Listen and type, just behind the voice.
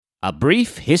A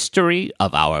Brief History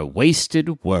of Our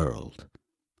Wasted World.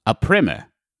 A primer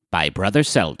by Brother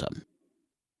Seldom.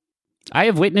 I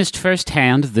have witnessed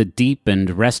firsthand the deep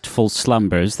and restful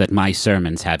slumbers that my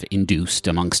sermons have induced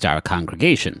amongst our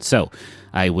congregation, so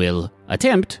I will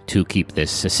attempt to keep this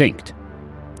succinct.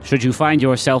 Should you find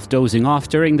yourself dozing off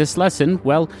during this lesson,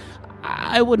 well,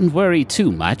 I wouldn't worry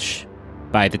too much.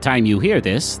 By the time you hear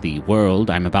this, the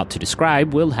world I'm about to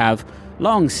describe will have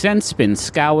long since been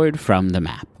scoured from the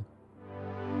map.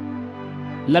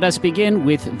 Let us begin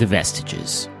with the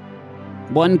vestiges.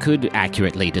 One could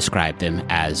accurately describe them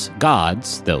as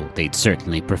gods, though they'd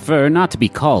certainly prefer not to be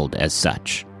called as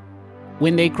such.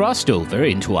 When they crossed over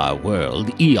into our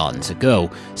world eons ago,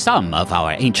 some of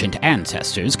our ancient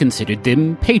ancestors considered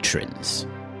them patrons.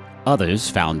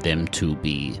 Others found them to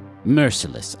be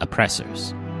merciless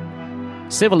oppressors.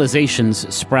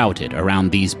 Civilizations sprouted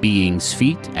around these beings'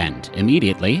 feet, and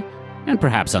immediately, and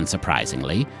perhaps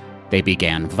unsurprisingly, they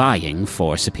began vying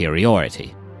for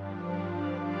superiority.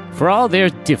 For all their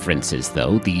differences,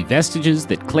 though, the vestiges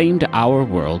that claimed our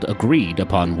world agreed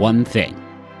upon one thing: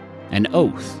 an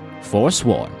oath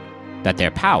forsworn that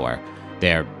their power,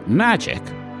 their magic,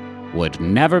 would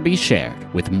never be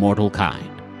shared with mortal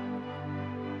kind.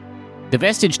 The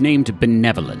vestige named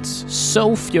Benevolence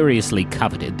so furiously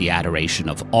coveted the adoration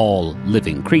of all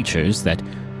living creatures that,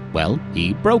 well,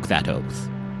 he broke that oath.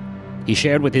 He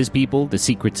shared with his people the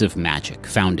secrets of magic,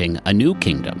 founding a new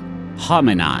kingdom,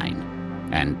 Hominine,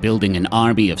 and building an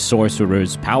army of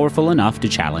sorcerers powerful enough to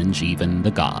challenge even the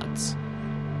gods.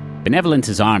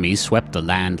 Benevolence's army swept the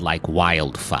land like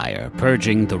wildfire,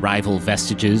 purging the rival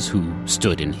vestiges who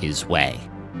stood in his way.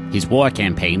 His war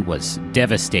campaign was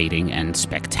devastating and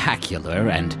spectacular,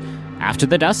 and after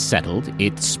the dust settled,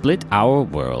 it split our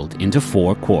world into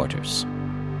 4 quarters.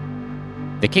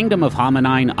 The kingdom of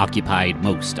Hominine occupied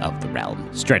most of the realm,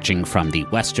 stretching from the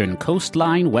western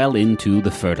coastline well into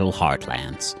the fertile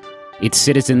heartlands. Its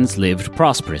citizens lived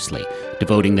prosperously,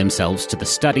 devoting themselves to the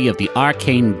study of the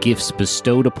arcane gifts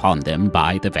bestowed upon them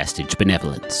by the vestige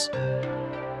Benevolence.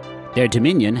 Their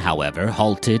dominion, however,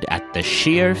 halted at the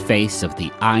sheer face of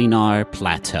the Einar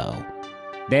Plateau.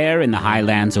 There, in the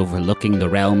highlands overlooking the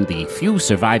realm, the few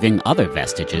surviving other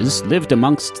vestiges lived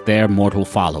amongst their mortal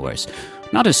followers,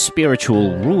 not as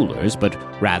spiritual rulers, but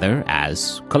rather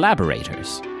as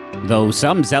collaborators. Though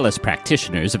some zealous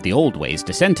practitioners of the old ways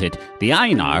dissented, the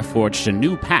Einar forged a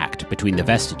new pact between the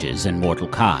vestiges and mortal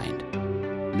kind.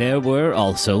 There were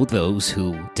also those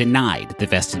who denied the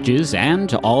vestiges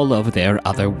and all of their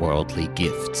otherworldly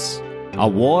gifts. A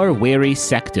war-weary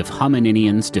sect of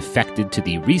homininians defected to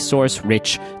the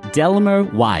resource-rich Delmer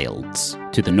Wilds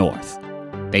to the north.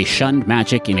 They shunned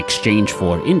magic in exchange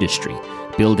for industry,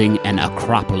 building an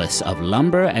acropolis of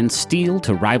lumber and steel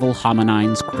to rival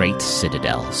Hominine's great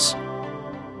citadels.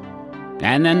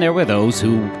 And then there were those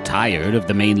who, tired of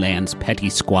the mainland's petty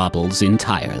squabbles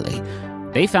entirely,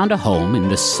 they found a home in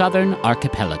the southern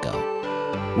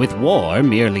archipelago. With war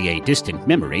merely a distant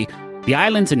memory, the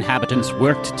island's inhabitants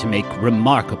worked to make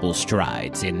remarkable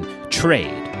strides in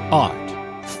trade, art,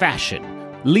 fashion,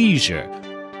 leisure,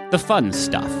 the fun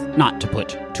stuff, not to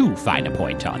put too fine a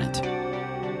point on it.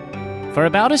 For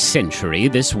about a century,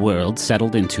 this world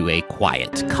settled into a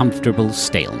quiet, comfortable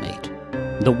stalemate.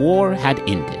 The war had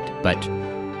ended, but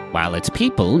while its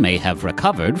people may have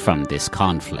recovered from this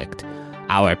conflict,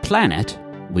 our planet,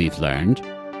 we've learned,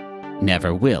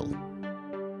 never will.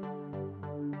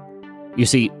 You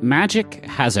see, magic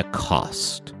has a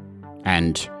cost,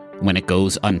 and when it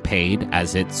goes unpaid,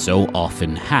 as it so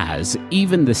often has,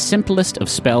 even the simplest of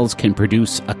spells can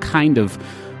produce a kind of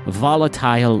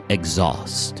volatile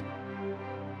exhaust.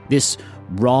 This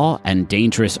raw and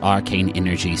dangerous arcane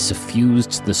energy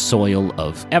suffused the soil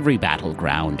of every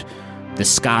battleground, the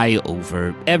sky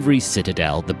over every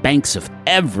citadel, the banks of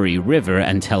every river,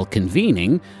 until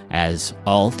convening, as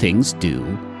all things do,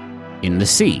 in the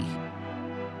sea.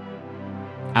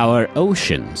 Our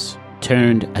oceans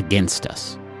turned against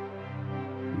us.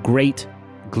 Great,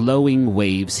 glowing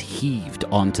waves heaved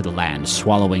onto the land,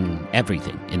 swallowing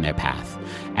everything in their path,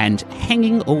 and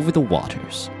hanging over the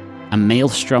waters, a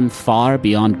maelstrom far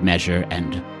beyond measure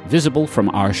and visible from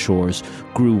our shores,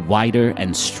 grew wider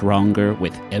and stronger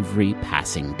with every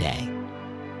passing day.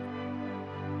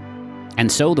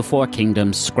 And so the 4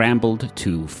 kingdoms scrambled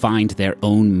to find their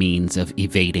own means of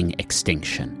evading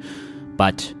extinction.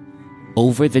 But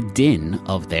over the din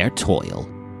of their toil,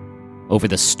 over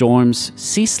the storm's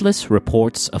ceaseless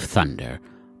reports of thunder,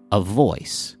 a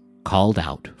voice called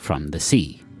out from the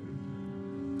sea.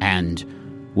 And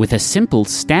with a simple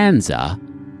stanza,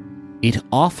 it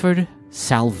offered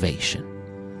salvation.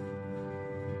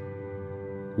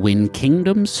 When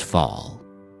kingdoms fall,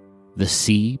 the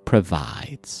sea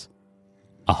provides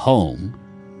a home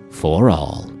for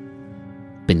all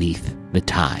beneath the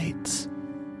tides.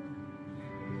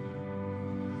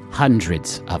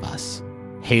 Hundreds of us,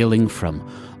 hailing from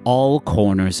all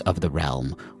corners of the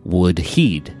realm, would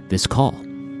heed this call.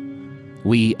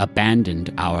 We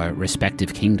abandoned our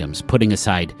respective kingdoms, putting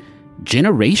aside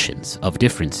generations of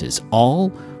differences,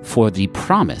 all for the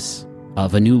promise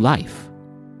of a new life.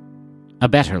 A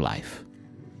better life.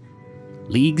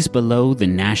 Leagues below the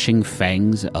gnashing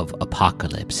fangs of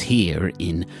apocalypse, here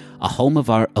in a home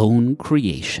of our own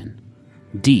creation,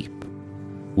 deep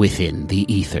within the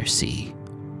Ethersea.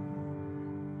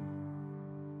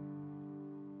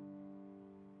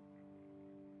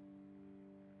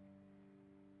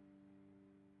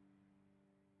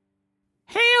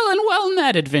 Hail and well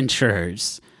met,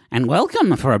 adventurers, and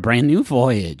welcome for a brand new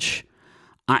voyage.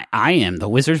 I am the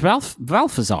wizard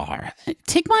Balthazar.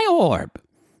 Take my orb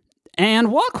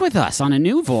and walk with us on a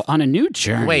new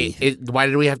journey. Wait, why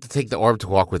did we have to take the orb to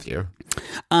walk with you?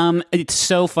 It's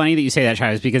so funny that you say that,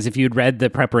 Travis, because if you'd read the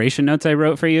preparation notes I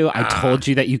wrote for you, I told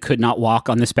you that you could not walk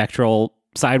on the spectral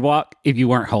sidewalk if you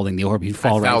weren't holding the orb. You'd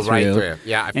fall right through.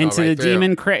 Yeah, I fell into right the through.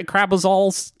 demon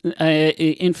Crabazal's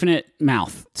infinite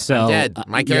mouth. So I'm dead.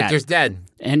 My character's dead.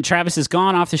 And Travis is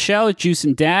gone off the show. Juice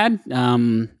and Dad.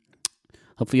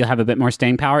 Hopefully you'll have a bit more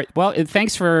staying power. Well,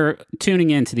 thanks for tuning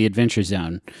in to the Adventure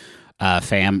Zone,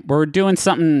 fam. We're doing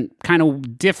something kind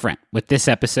of different with this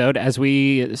episode as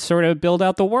we sort of build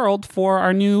out the world for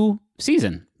our new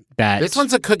season. This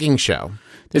one's a cooking show.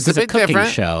 This is a cooking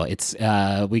show. It's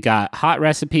we got hot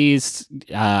recipes.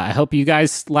 I hope you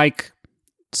guys like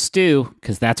stew,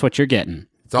 because that's what you're getting.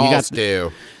 It's all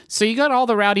stew. So you got all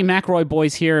the Rowdy McRoy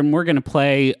boys here, and we're going to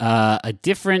play a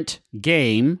different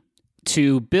game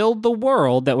to build the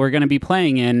world that we're going to be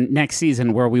playing in next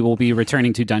season, where we will be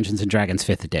returning to Dungeons & Dragons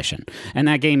 5th edition. And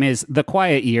that game is The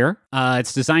Quiet Year.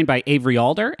 It's designed by Avery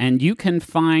Alder, and you can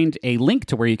find a link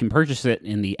to where you can purchase it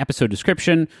in the episode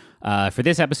description for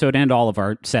this episode and all of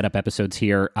our setup episodes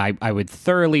here. I would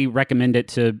thoroughly recommend it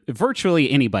to virtually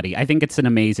anybody. I think it's an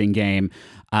amazing game,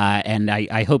 and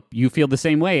I hope you feel the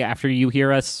same way after you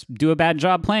hear us do a bad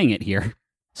job playing it here.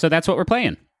 So that's what we're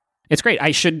playing. It's great.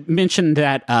 I should mention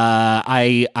that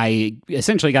I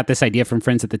essentially got this idea from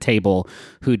Friends at the Table,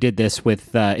 who did this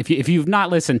with, if you've not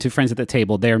listened to Friends at the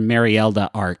Table, their Marielda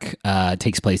arc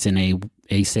takes place in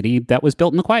a city that was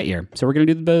built in the Quiet Year. So we're going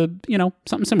to do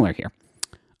something similar here.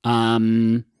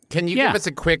 Can you give us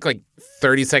a quick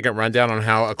 30-second rundown on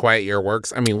how A Quiet Year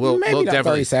works? I mean, we'll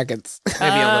definitely 30 seconds. Maybe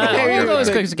a little longer. We'll go as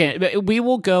quick as we can. We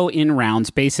will go in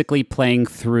rounds, basically playing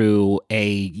through a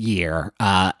year,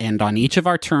 and on each of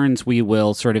our turns, we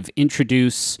will sort of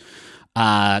introduce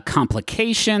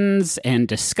complications and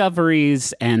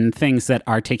discoveries and things that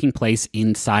are taking place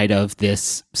inside of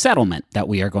this settlement that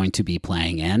we are going to be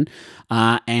playing in.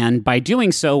 And by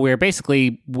doing so, we're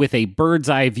basically, with a bird's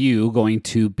eye view, going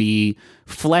to be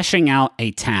fleshing out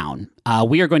a town.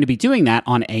 We are going to be doing that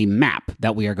on a map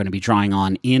that we are going to be drawing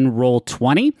on in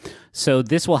Roll20. So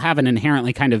this will have an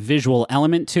inherently kind of visual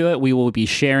element to it. We will be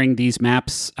sharing these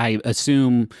maps, I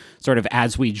assume, sort of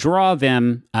as we draw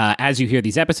them, as you hear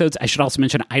these episodes. I should also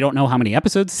mention, I don't know how many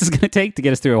episodes this is going to take to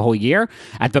get us through a whole year.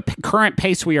 At the current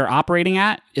pace we are operating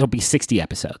at, it'll be 60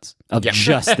 episodes of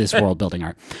just this world building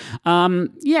art.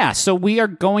 So we are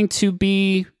going to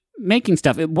be making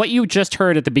stuff. What you just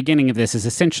heard at the beginning of this is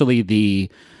essentially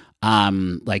the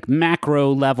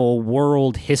macro level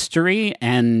world history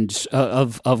and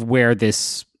of where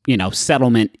this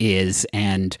settlement is,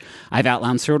 and I've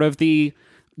outlined sort of the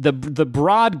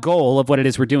broad goal of what it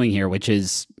is we're doing here, which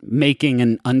is making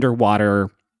an underwater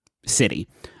city.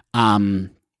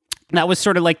 That was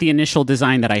sort of like the initial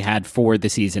design that I had for the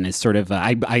season. Is sort of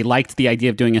I liked the idea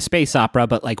of doing a space opera,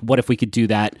 but what if we could do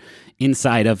that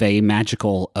inside of a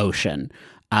magical ocean?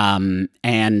 And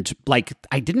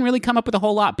I didn't really come up with a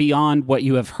whole lot beyond what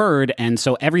you have heard, and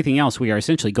so everything else we are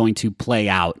essentially going to play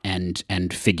out and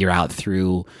figure out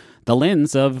through the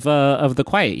lens of The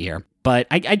Quiet Year. But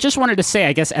I just wanted to say,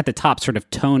 I guess at the top, sort of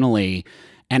tonally,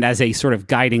 and as a sort of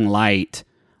guiding light,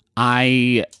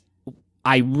 I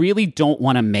really don't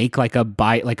want to make like a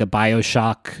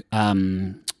BioShock.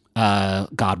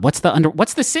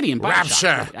 What's the city in BioShock?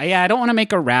 Rapture. Yeah, I don't want to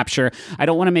make a Rapture. I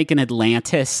don't want to make an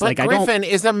Atlantis. But Griffin,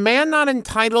 is a man not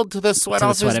entitled to the sweat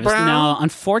off his brow? No,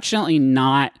 unfortunately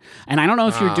not. And I don't know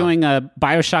if you're doing a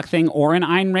BioShock thing or an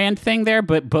Ayn Rand thing there,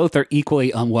 but both are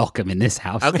equally unwelcome in this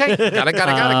house. Okay, got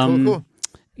it. Cool.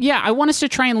 Yeah, I want us to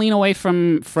try and lean away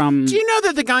from. Do you know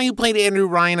that the guy who played Andrew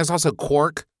Ryan is also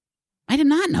Quark? I did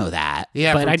not know that.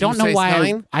 Yeah, but from I don't know Deep Space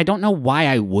why. Nine? I don't know why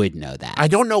I would know that. I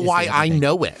don't know why I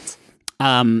know it.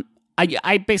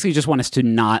 I basically just want us to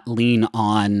not lean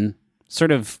on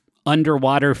sort of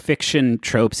underwater fiction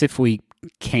tropes if we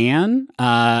can.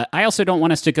 I also don't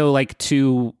want us to go like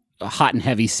too hot and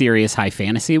heavy, serious, high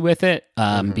fantasy with it,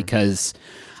 because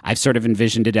I've sort of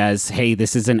envisioned it as, hey,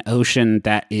 this is an ocean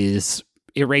that is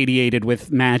irradiated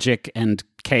with magic and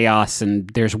chaos, and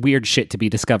there's weird shit to be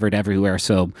discovered everywhere.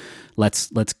 So let's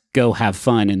go have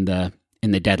fun in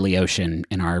the deadly ocean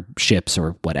in our ships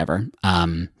or whatever.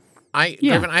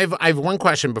 Griffin, I have one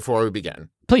question before we begin.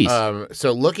 Please.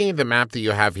 So looking at the map that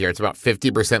you have here, it's about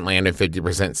 50% land and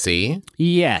 50% sea.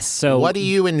 Yes. So what do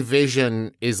you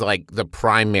envision is like the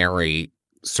primary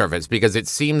surface? Because it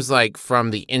seems like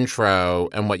from the intro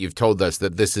and what you've told us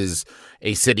that this is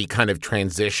a city kind of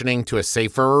transitioning to a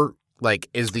safer, like,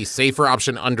 is the safer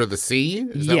option under the sea?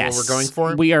 Is that what we're going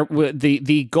for? We are.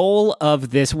 The goal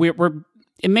of this,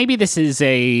 maybe this is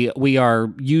we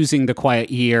are using the quiet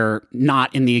year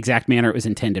not in the exact manner it was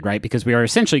intended, right? Because we are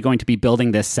essentially going to be building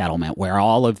this settlement where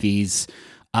all of these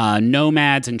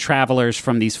nomads and travelers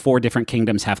from these 4 different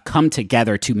kingdoms have come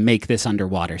together to make this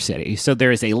underwater city. So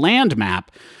there is a land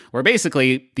map where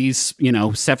basically these,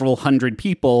 several hundred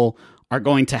people are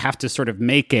going to have to sort of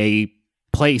make a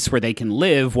place where they can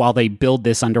live while they build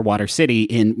this underwater city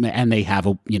and they have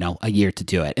a year to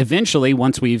do it. Eventually,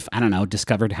 once we've,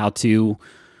 discovered how to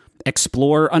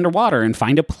explore underwater and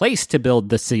find a place to build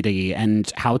the city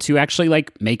and how to actually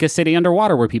like make a city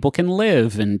underwater where people can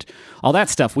live and all that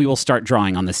stuff, we will start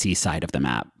drawing on the seaside of the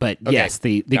map. But yes,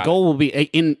 the goal will be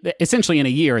essentially in a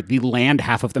year, the land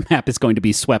half of the map is going to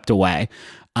be swept away.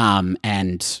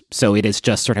 And so it is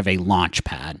just sort of a launch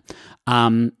pad.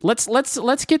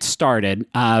 Let's get started.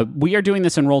 We are doing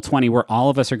this in Roll20 where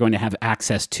all of us are going to have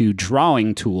access to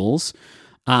drawing tools.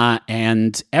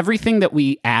 And everything that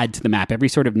we add to the map, every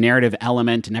sort of narrative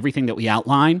element and everything that we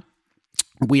outline,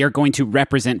 we are going to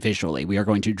represent visually. We are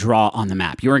going to draw on the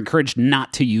map. You're encouraged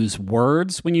not to use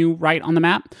words when you write on the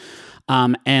map.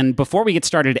 And before we get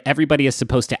started, everybody is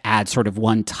supposed to add sort of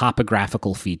one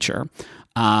topographical feature.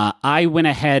 I went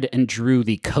ahead and drew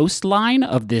the coastline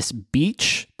of this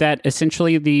beach that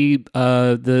essentially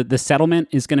the settlement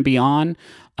is going to be on,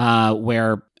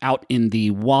 where out in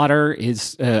the water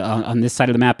is on this side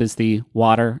of the map is the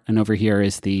water, and over here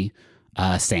is the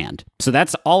sand. So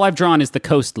that's all I've drawn is the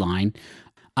coastline.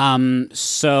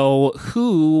 So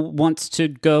who wants to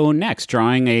go next?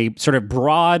 Drawing a sort of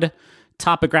broad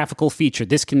topographical feature.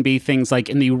 This can be things like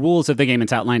in the rules of the game,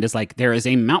 it's outlined as like there is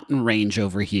a mountain range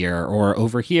over here, or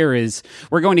over here is,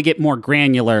 we're going to get more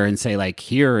granular and say like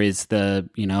here is the,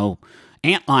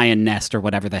 antlion nest or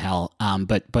whatever the hell.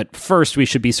 But first we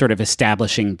should be sort of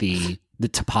establishing the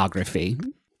topography.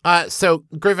 So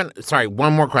Griffin, sorry,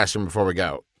 one more question before we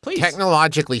go. Please.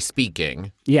 Technologically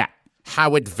speaking. Yeah.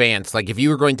 How advanced, like if you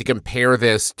were going to compare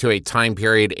this to a time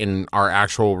period in our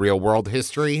actual real world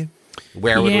history,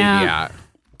 where would we be at?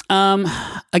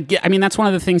 Again, I mean, that's one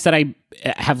of the things that I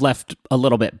have left a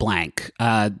little bit blank.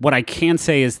 What I can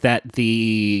say is that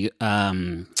the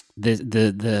Hominine,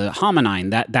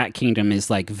 that kingdom is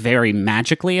like very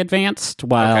magically advanced,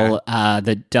 while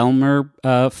the Delmer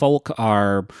folk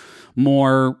are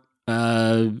more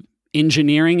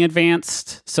engineering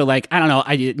advanced. So like, I don't know,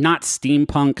 not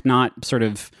steampunk, not sort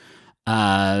of,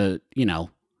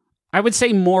 I would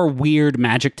say more weird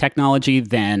magic technology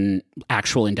than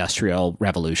actual industrial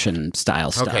revolution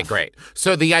style stuff. Okay, great.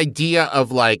 So the idea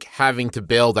of like having to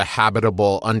build a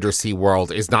habitable undersea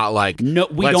world is not like, no,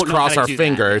 we let's don't know cross how to our do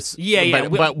fingers. That. Yeah.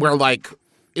 But we're like,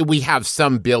 we have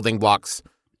some building blocks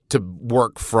to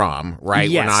work from, right?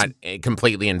 Yes. We're not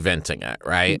completely inventing it,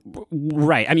 right?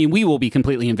 Right. I mean, we will be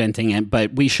completely inventing it,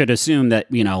 but we should assume that,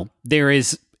 there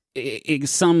is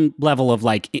some level of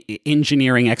like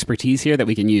engineering expertise here that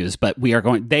we can use, but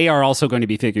they are also going to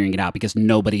be figuring it out because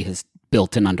nobody has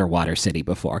built an underwater city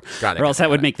before. Or else that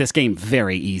would make this game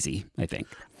very easy, I think.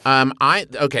 Then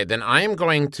I am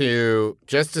going to,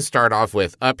 just to start off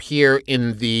with, up here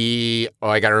in the,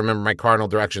 I got to remember my cardinal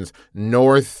directions,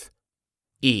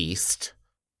 northeast,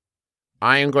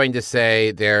 I am going to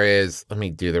say there is, let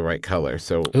me do the right color.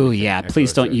 So, oh yeah,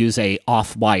 please don't use a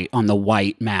off-white on the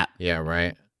white map. Yeah,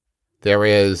 right. There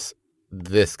is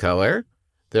this color.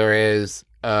 There is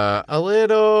a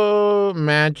little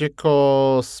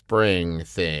magical spring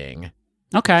thing.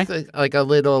 Okay. It's like a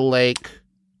little lake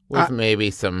with maybe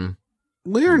some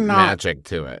magic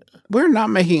to it. We're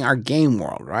not making our game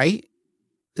world, right?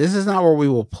 This is not where we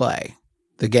will play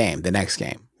the next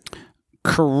game.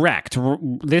 Correct.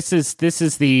 This is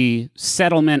the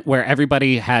settlement where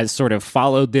everybody has sort of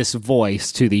followed this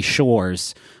voice to the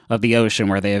shores of the ocean,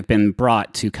 where they have been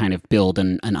brought to kind of build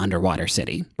an underwater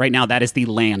city. Right now, that is the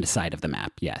land side of the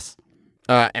map. Yes.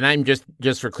 And I'm just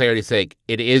for clarity's sake,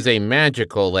 it is a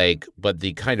magical lake, but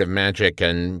the kind of magic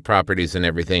and properties and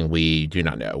everything we do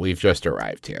not know. We've just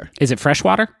arrived here. Is it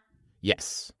freshwater?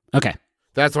 Yes. Okay.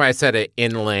 That's why I said it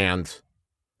inland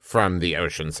from the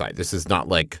ocean side. This is not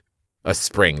like a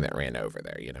spring that ran over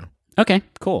there, you know? Okay,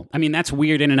 cool. I mean, that's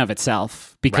weird in and of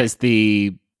itself, because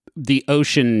the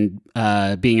ocean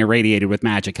being irradiated with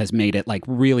magic has made it like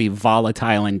really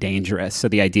volatile and dangerous. So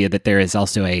the idea that there is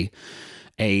also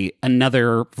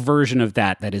another version of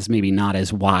that is maybe not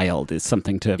as wild is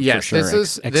something to for sure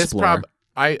explore.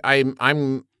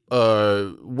 I'm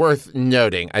worth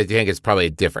noting. I think it's probably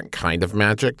a different kind of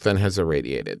magic than has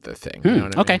irradiated the thing. You know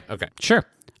what I mean? Okay, sure.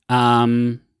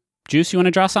 Juice, you want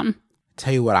to draw something?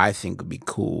 Tell you what I think would be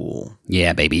cool.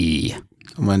 Yeah, baby.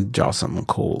 I'm going to draw something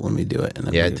cool. Let me do it.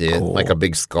 Yeah, dude. Cool. Like a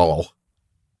big skull.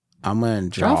 I'm going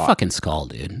to draw a fucking skull,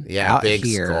 dude. Yeah, big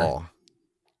skull.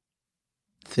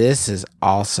 This is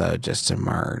also just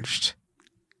emerged,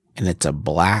 and it's a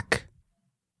black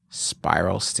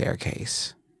spiral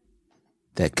staircase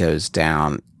that goes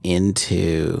down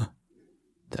into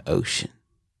the ocean.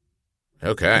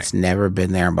 Okay. It's never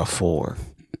been there before.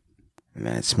 And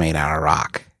then it's made out of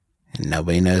rock. And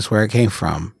nobody knows where it came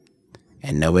from.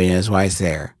 And nobody knows why it's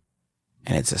there.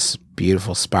 And it's a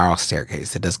beautiful spiral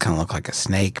staircase that does kind of look like a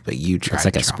snake, but you try. It's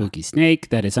like a spooky snake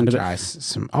that is under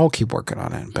I'll keep working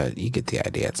on it, but you get the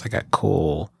idea. It's like a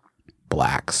cool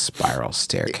black spiral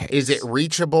staircase. Is it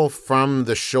reachable from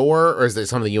the shore, or is it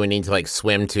something you would need to like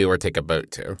swim to or take a boat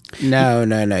to? No.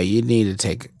 You need to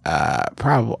take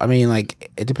probably. I mean,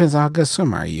 like it depends on how good a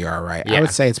swimmer you are, right? Yeah. I would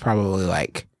say it's probably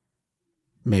like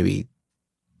maybe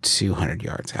 200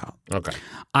 yards out. Okay.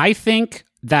 I think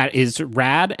that is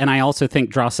rad, and I also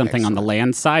think draw something on the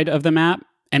land side of the map,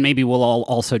 and maybe we'll all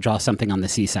also draw something on the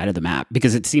sea side of the map,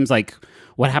 because it seems like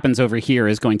what happens over here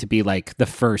is going to be like the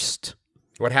first.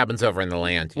 What happens over in the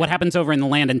land? What happens over in the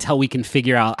land until we can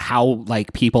figure out how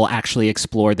like people actually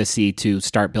explore the sea to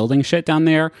start building shit down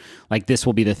there. Like this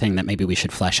will be the thing that maybe we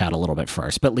should flesh out a little bit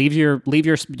first. But leave your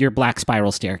black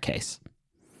spiral staircase.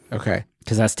 Okay.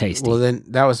 Because that's tasty. Well, then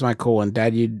that was my cool one.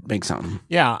 Dad, you'd make something.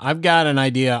 Yeah, I've got an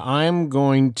idea. I'm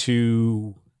going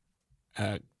to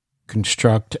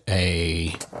construct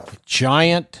a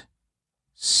giant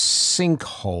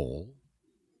sinkhole.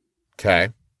 Okay.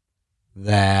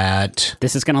 That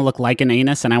this is going to look like an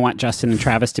anus, and I want Justin and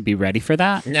Travis to be ready for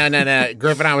that. No.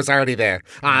 Griffin, I was already there.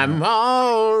 I'm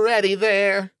already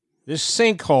there. This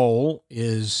sinkhole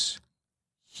is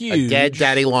huge. A dead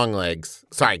daddy long legs.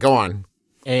 Sorry, go on.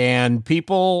 And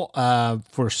people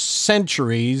for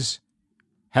centuries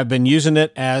have been using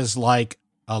it as like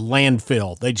a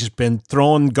landfill. They just been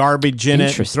throwing garbage in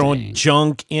it, throwing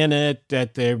junk in it.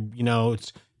 That they're,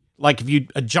 it's like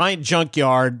a giant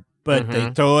junkyard, but they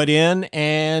throw it in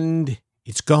and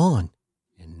it's gone.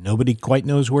 And nobody quite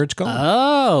knows where it's going.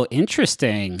 Oh,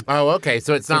 interesting. Oh, okay.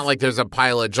 So it's not like there's a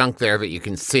pile of junk there that you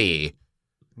can see.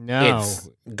 No.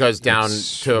 It goes down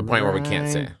to a point where we can't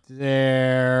see.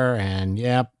 There, and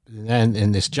yep. And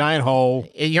in this giant hole.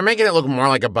 You're making it look more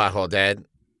like a butthole, Dad.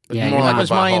 Yeah, more that was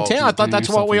my intent. I thought that's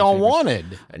what we all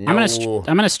wanted. No.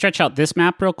 I'm gonna stretch out this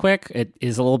map real quick. It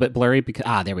is a little bit blurry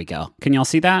because there we go. Can y'all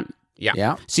see that?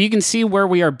 Yeah. So you can see where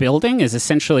we are building is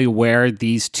essentially where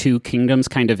these two kingdoms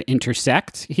kind of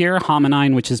intersect here.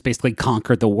 Hominine, which has basically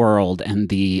conquered the world, and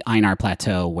the Einar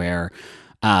Plateau, where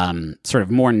sort of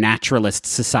more naturalist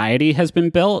society has been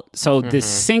built. So this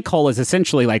sinkhole is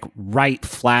essentially like right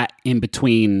flat in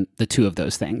between the two of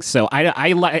those things. So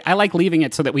I like leaving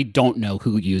it so that we don't know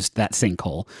who used that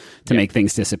sinkhole to make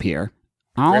things disappear.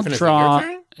 I'll draw.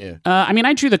 Yeah. I mean,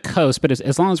 I drew the coast, but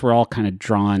as long as we're all kind of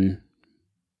drawing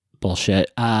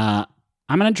bullshit, I'm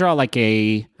gonna draw like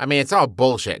a. I mean, it's all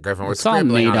bullshit, Griffin. We're It's all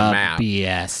scribbling made on a up map.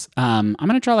 BS. I'm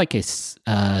gonna draw like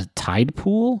a tide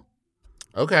pool.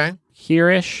 Okay.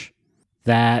 Here-ish,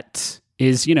 that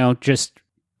is, just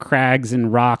crags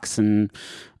and rocks and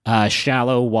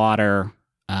shallow water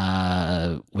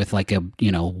with like a,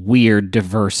 weird,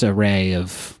 diverse array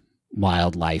of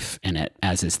wildlife in it,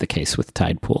 as is the case with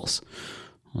tide pools.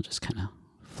 We'll just kind of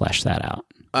flesh that out.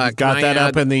 Got that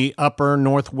up in the upper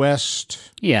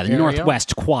northwest. Yeah, the area?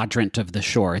 northwest quadrant of the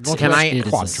shore. It is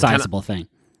a sizable thing.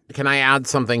 Can I add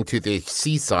something to the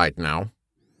seaside now?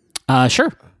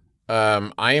 Sure.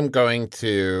 I am going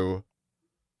to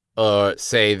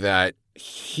say that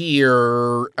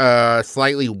here,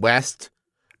 slightly west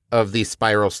of the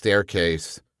spiral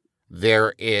staircase,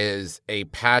 there is a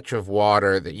patch of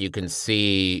water that you can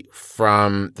see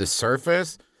from the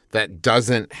surface that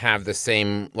doesn't have the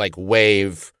same like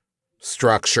wave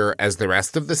structure as the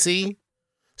rest of the sea.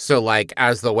 So like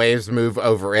as the waves move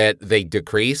over it, they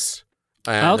decrease.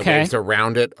 And the waves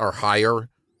around it are higher.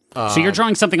 So you're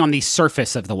drawing something on the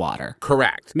surface of the water.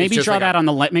 Correct. Maybe draw that on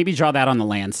the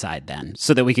land side then,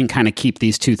 so that we can kind of keep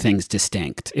these two things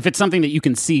distinct. If it's something that you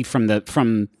can see from the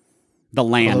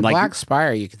land, well, the like black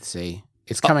spire, you can see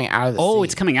it's coming out of the sea. Oh,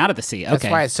 it's coming out of the sea. Okay, that's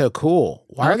why it's so cool.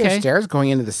 Why are there stairs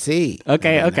going into the sea?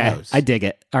 Okay, I dig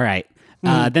it. All right,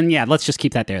 then let's just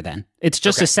keep that there. Then it's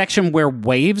just a section where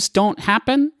waves don't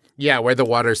happen. Yeah, where the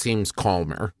water seems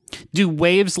calmer. Do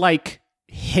waves like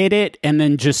hit it and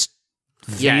then just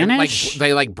vanish?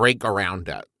 They break around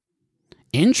it.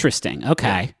 Interesting.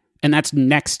 Okay. Yeah. And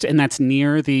that's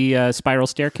near the spiral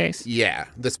staircase? Yeah.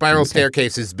 The spiral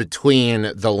staircase is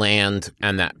between the land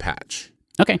and that patch.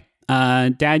 Okay.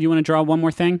 Dad, you want to draw one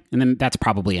more thing? And then that's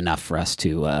probably enough for us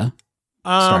to start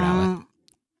out with.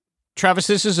 Travis,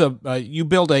 this is you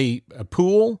build a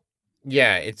pool?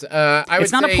 Yeah, it's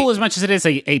it's not a pool as much as it is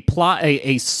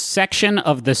a section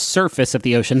of the surface of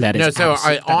the ocean that is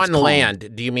on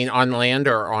land. Do you mean on land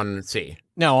or on sea?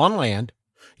 No, on land.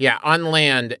 Yeah, on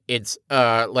land it's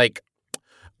bigger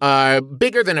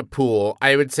than a pool.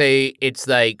 I would say it's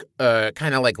like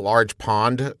kind of like large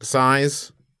pond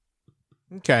size.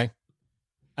 Okay.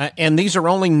 And these are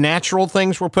only natural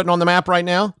things we're putting on the map right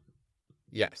now?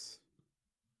 Yes.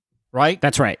 Right?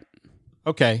 That's right.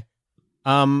 Okay.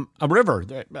 A river.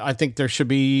 I think there should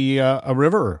be a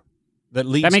river that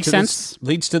leads. That makes sense.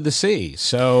 Leads to the sea.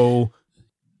 So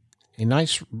a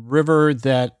nice river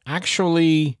that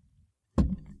actually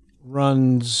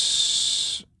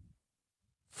runs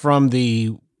from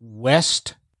the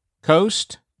west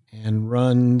coast and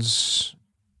runs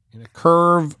in a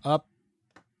curve up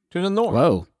to the north.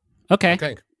 Whoa.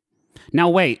 Okay. Now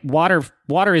wait. Water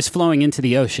is flowing into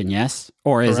the ocean. Yes,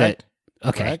 or is it?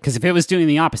 Okay, because if it was doing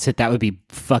the opposite, that would be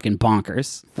fucking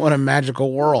bonkers. What a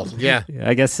magical world. Yeah,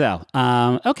 I guess so.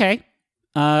 Okay.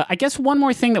 I guess one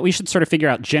more thing that we should sort of figure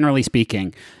out, generally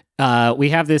speaking, we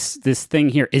have this thing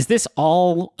here. Is this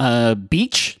all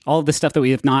beach? All of the stuff that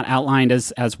we have not outlined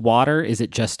as water? Is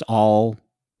it all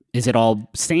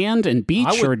sand and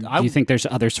beach, or do you think there's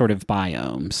other sort of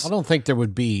biomes? I don't think there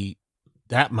would be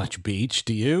that much beach.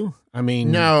 Do you? I mean,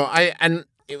 no.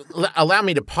 Allow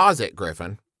me to posit,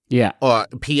 Griffin. Yeah.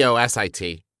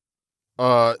 POSIT.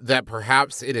 That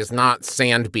perhaps it is not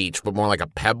sand beach, but more like a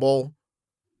pebbly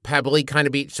kind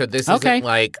of beach. So this isn't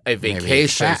like a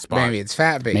vacation spot. Maybe it's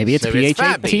fat beach. Maybe it's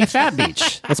PHAT fat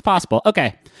beach. That's possible.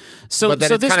 Okay. But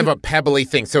then it's kind of a pebbly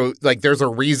thing. So like there's a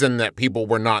reason that people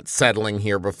were not settling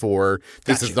here before.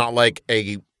 This is not like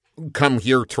a come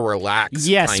here to relax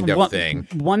kind of thing.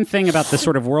 One thing about the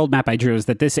sort of world map I drew is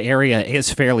that this area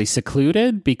is fairly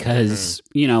secluded because,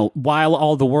 while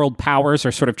all the world powers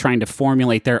are sort of trying to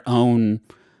formulate their own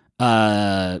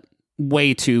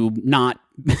way to not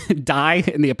die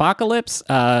in the apocalypse,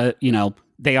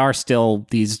 they are still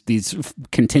these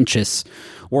contentious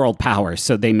world powers,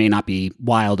 so they may not be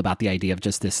wild about the idea of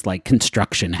just this like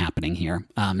construction happening here.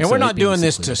 And we're not doing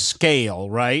this to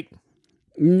scale, right?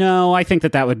 No, I think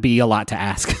that would be a lot to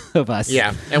ask of us.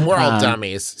 Yeah, and we're all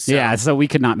dummies. So. Yeah, so we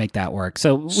could not make that work.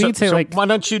 So we'd say why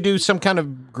don't you do some kind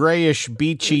of grayish,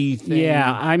 beachy thing?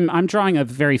 Yeah, I'm drawing a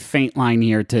very faint line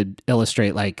here to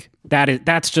illustrate like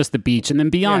that's just the beach, and then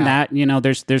beyond that,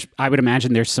 there's I would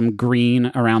imagine there's some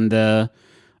green around the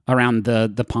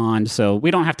pond, so we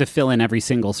don't have to fill in every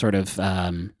single sort of.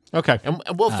 Okay. And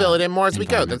we'll fill it in more as we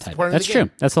go. That's part of That's true.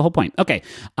 That's the whole point. Okay.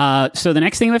 So the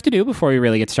next thing we have to do before we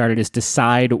really get started is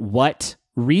decide what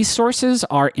resources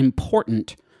are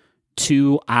important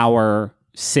to our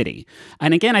city.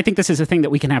 And again, I think this is a thing that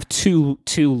we can have two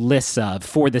lists of.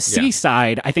 For the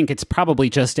seaside, I think it's probably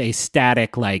just a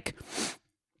static like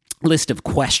list of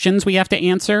questions we have to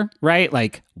answer, right?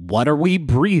 Like, what are we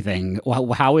breathing? How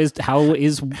are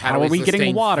we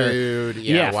getting water? Food.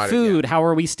 Water, food. Yeah. How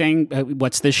are we staying?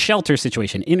 What's the shelter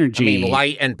situation? Energy,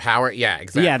 light and power. Yeah,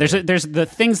 exactly. Yeah, there's the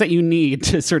things that you need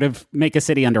to sort of make a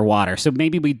city underwater. So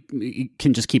maybe we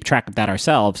can just keep track of that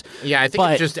ourselves. Yeah, I think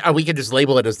it's just we could just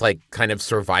label it as like kind of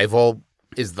survival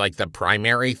is like the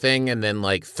primary thing, and then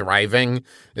like thriving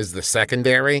is the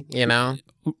secondary.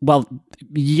 Well,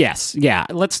 yes, yeah.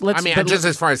 Let's. I mean, just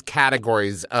as far as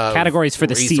categories for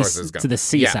the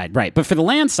seaside, right? But for the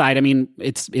land side, I mean,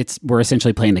 it's we're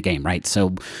essentially playing the game, right?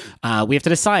 So we have to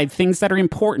decide things that are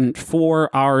important for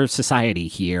our society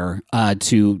here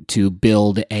to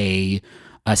build a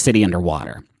city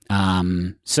underwater.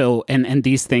 So and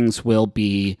these things will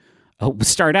be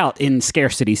start out in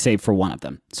scarcity save for one of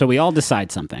them. So we all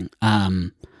decide something.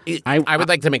 I would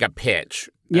like to make a pitch.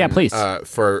 Yeah, please.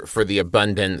 For the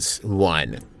abundance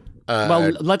one.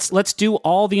 Well, let's do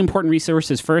all the important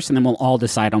resources first, and then we'll all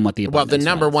decide on what the abundance. Well, the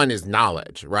number one is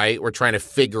knowledge, right? We're trying to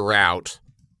figure out.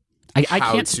 I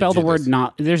can't spell the word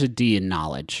not. There's a D in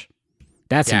knowledge.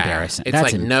 That's embarrassing. It's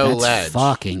that's like no that's ledge.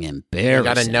 Fucking embarrassing. You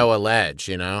got to know a ledge,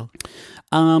 you know.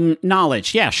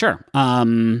 Knowledge. Yeah, sure.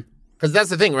 Because that's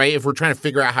the thing, right? If we're trying to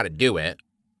figure out how to do it,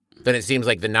 then it seems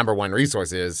like the number one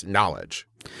resource is knowledge.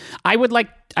 I would like.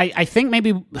 I think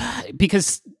maybe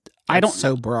because. I don't.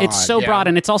 So broad. It's so broad,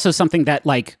 and it's also something that,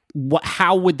 like,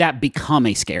 how would that become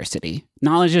a scarcity?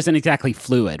 Knowledge isn't exactly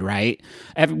fluid, right?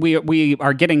 We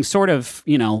are getting sort of,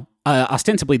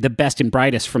 ostensibly the best and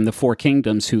brightest from the four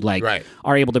kingdoms who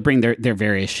are able to bring their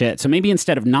various shit. So maybe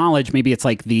instead of knowledge, maybe it's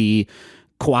like the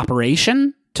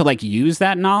cooperation to like use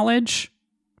that knowledge,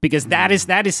 because that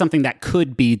is something that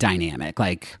could be dynamic.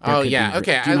 Like,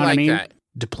 okay, I like that.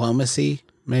 Diplomacy,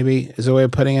 maybe, is a way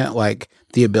of putting it, like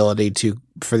the ability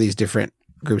for these different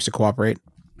groups to cooperate.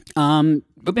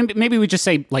 But maybe we just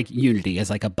say like unity as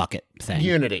like a bucket thing.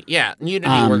 Unity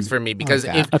works for me, because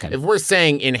if we're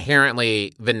saying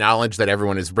inherently the knowledge that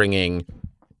everyone is bringing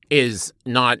is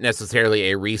not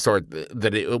necessarily a resource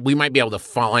that we might be able to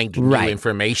find new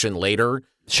information later.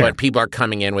 Sure. But people are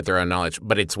coming in with their own knowledge,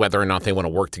 but it's whether or not they want to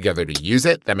work together to use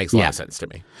it. That makes a lot of sense to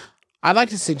me. I'd like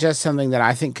to suggest something that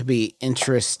I think could be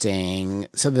interesting.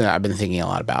 Something that I've been thinking a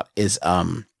lot about is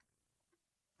the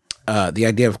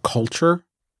idea of culture.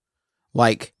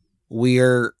 Like we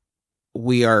are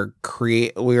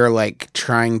like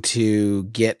trying to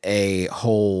get a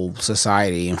whole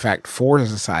society, in fact, 4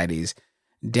 societies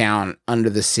down under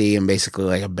the sea and basically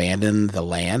like abandon the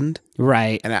land.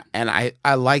 Right. And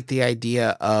I like the idea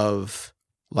of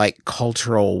like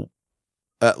cultural,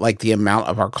 like the amount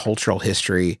of our cultural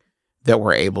history that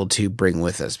we're able to bring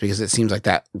with us, because it seems like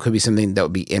that could be something that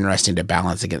would be interesting to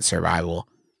balance against survival.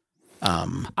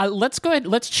 Let's go ahead.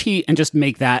 Let's cheat and just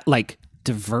make that like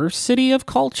diversity of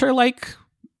culture, like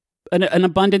an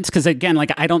abundance. Because again,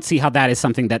 like I don't see how that is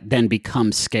something that then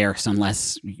becomes scarce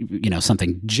unless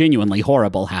something genuinely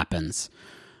horrible happens.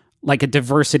 Like a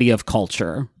diversity of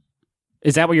culture.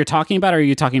 Is that what you're talking about? Or are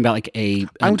you talking about like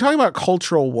I'm talking about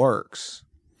cultural works.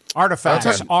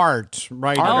 Artifacts, art,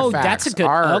 right? Oh, that's a good.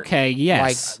 Art, okay,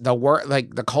 yes. Like the work,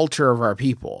 like the culture of our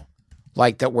people,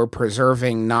 like that we're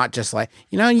preserving. Not just like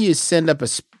you send up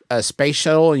a space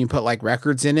shuttle and you put like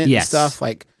records in it and stuff,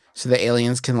 like so the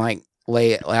aliens can like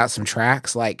lay out some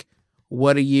tracks. Like,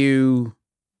 what are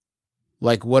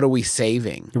we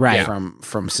saving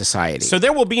from society? So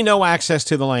there will be no access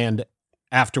to the land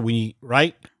after we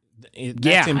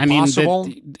That's impossible. I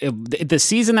mean, the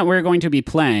season that we're going to be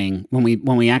playing when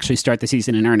we actually start the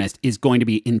season in earnest is going to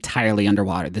be entirely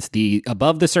underwater. The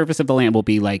above the surface of the land will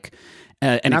be like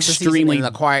an extremely.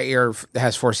 The Quiet Year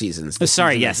has 4 seasons. The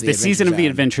season of the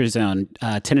Adventure Zone,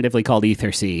 tentatively called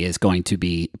Ethersea, is going to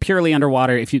be purely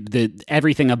underwater.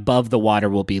 Everything above the water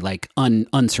will be like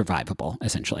unsurvivable,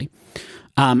 essentially.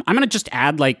 I'm going to just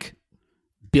add like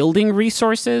building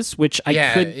resources, which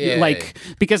I could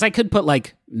because I could put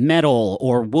like metal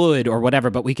or wood or whatever,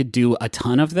 but we could do a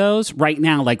ton of those. Right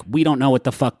now, like we don't know what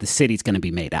the fuck the city's going to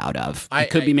be made out of. It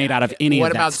could be made out of any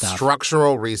of that stuff. What about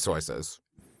structural resources?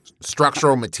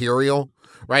 Structural material,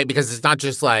 right? Because it's not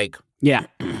just like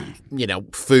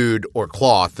food or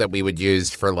cloth that we would use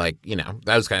for like,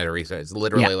 those kind of resources.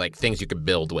 Literally like things you could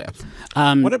build with.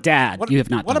 You have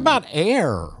not. What about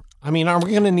air? I mean, are we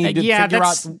going to need to figure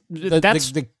out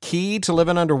the key to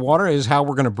living underwater is how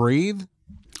we're going to breathe?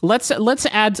 Let's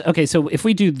add. Okay, so if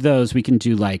we do those, we can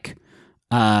do like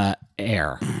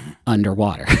air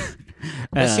underwater.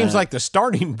 That seems like the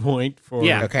starting point for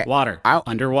water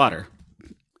underwater,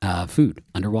 food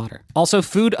underwater. Also,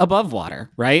 food above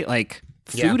water, right? Like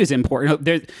food is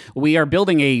important. We are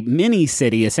building a mini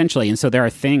city essentially, and so there are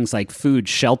things like food,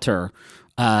 shelter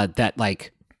that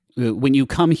like. When you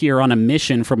come here on a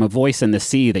mission from a voice in the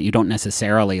sea that you don't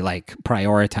necessarily like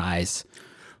prioritize.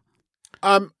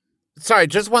 Sorry,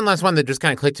 just one last one that just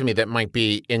kind of clicked to me that might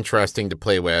be interesting to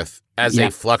play with as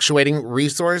a fluctuating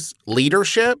resource: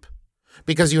 leadership.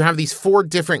 Because you have these 4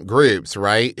 different groups,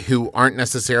 right, who aren't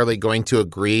necessarily going to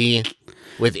agree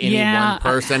with any one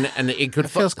person, and it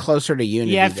feels closer to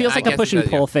unity. Yeah, it feels like a push and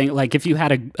pull thing. Like if you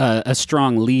had a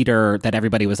strong leader that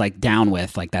everybody was like down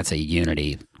with, like that's a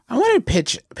unity. I want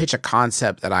to pitch a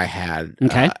concept that I had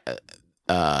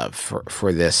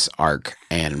for this arc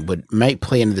and might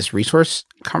play into this resource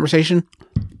conversation.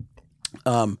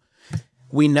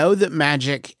 we know that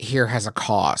magic here has a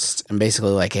cost, and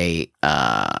basically like a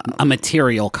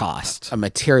material cost. A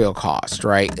material cost,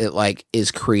 right? It like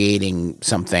is creating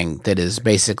something that is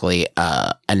basically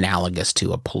analogous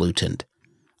to a pollutant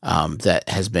that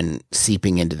has been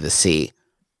seeping into the sea.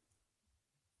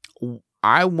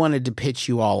 I wanted to pitch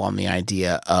you all on the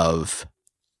idea of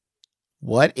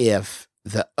what if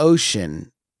the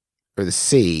ocean or the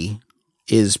sea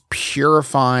is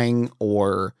purifying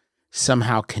or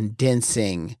somehow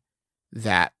condensing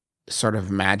that sort of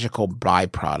magical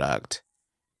byproduct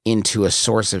into a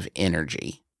source of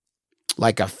energy,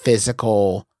 like a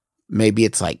physical, maybe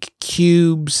it's like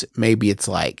cubes, maybe it's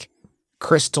like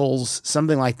crystals,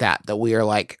 something like that we are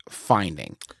like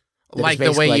finding. Like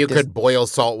the way you could boil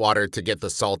salt water to get the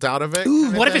salt out of it?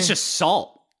 Ooh, what if it's just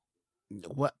salt?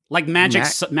 What? Like magic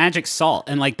salt,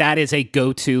 and like that is a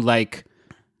go-to, like...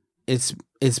 It's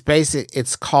basic,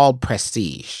 it's called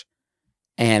prestige.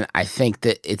 And I think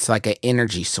that it's like an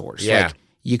energy source. Yeah. Like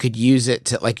you could use it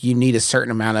to, like, you need a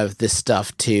certain amount of this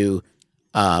stuff to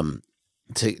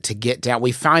get down.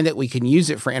 We find that we can use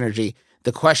it for energy.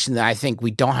 The question that I think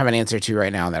we don't have an answer to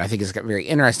right now, and that I think is very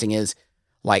interesting, is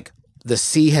like the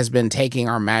sea has been taking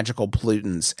our magical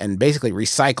pollutants and basically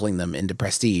recycling them into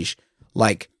prestige.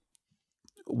 Like,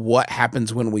 what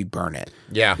happens when we burn it?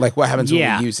 Yeah. Like, what happens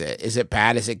when we use it? Is it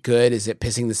bad? Is it good? Is it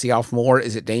pissing the sea off more?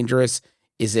 Is it dangerous?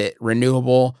 Is it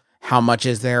renewable? How much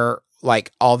is there?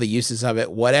 Like, all the uses of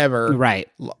it, whatever. Right.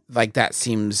 Like, that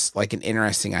seems like an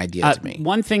interesting idea to me.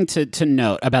 One thing to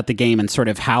note about the game and sort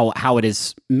of how it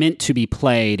is meant to be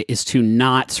played is to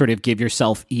not sort of give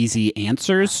yourself easy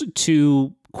answers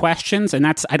to questions. And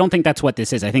I don't think that's what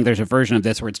this is. I think there's a version of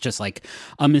this where it's just like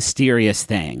a mysterious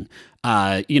thing.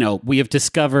 We have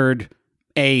discovered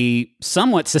a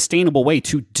somewhat sustainable way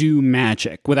to do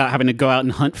magic without having to go out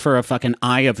and hunt for a fucking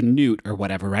eye of newt or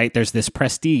whatever, right? There's this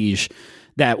prestige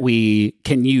that we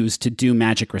can use to do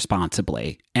magic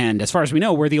responsibly. And as far as we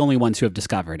know, we're the only ones who have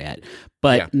discovered it.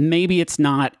 But maybe it's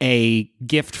not a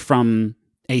gift from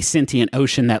a sentient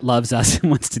ocean that loves us and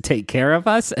wants to take care of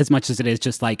us as much as it is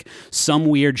just like some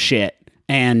weird shit.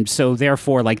 And so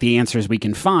therefore, like, the answers we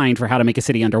can find for how to make a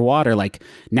city underwater, like,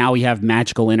 now we have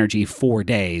magical energy 4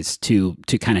 days to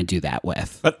kind of do that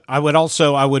with. But I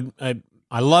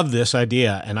love this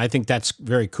idea, and I think that's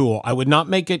very cool. I would not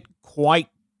make it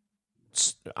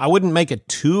I wouldn't make it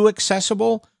too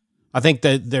accessible. I think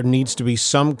that there needs to be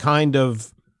some kind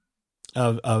of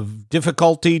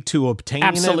difficulty to obtain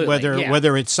it,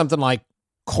 whether it's something like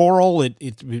coral,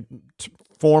 it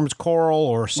forms coral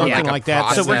or something like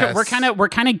that. So we're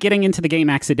kind of getting into the game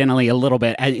accidentally a little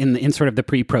bit in sort of the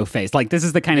pre-pro phase. Like, this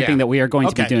is the kind of thing that we are going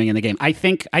to be doing in the game. I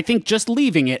think just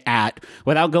leaving it at,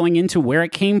 without going into where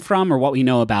it came from or what we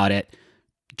know about it,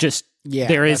 just we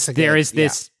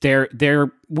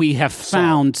have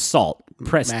found salt.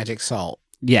 Magic salt.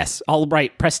 Yes. All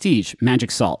right. Prestige.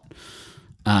 Magic salt.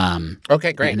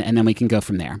 Okay, great. And then we can go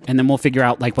from there. And then we'll figure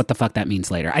out like what the fuck that means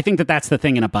later. I think that's the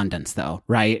thing in abundance, though,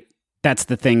 right? That's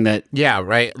the thing that... Yeah,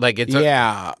 right? Like, it's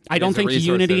I don't think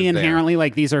unity inherently,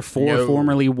 like, these are four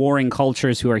formerly warring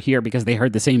cultures who are here because they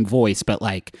heard the same voice, but,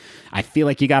 like, I feel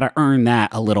like you got to earn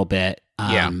that a little bit.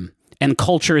 And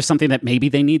culture is something that maybe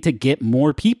they need to get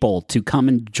more people to come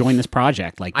and join this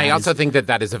project. Like, I also think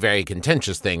that is a very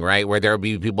contentious thing, right? Where there'll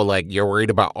be people like, you're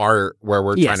worried about art, where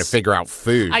we're trying to figure out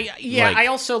food. I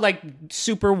also like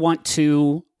super want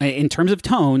to, in terms of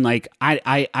tone, like,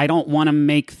 I don't want to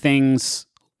make things,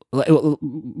 I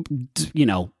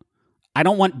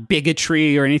don't want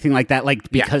bigotry or anything like that, like,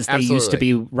 because they used to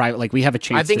be right. Like, we have a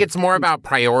chance. I think it's more about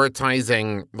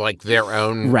prioritizing like their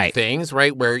own things,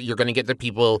 right? Where you're going to get the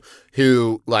people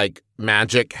who, like,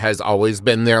 magic has always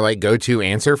been their like go-to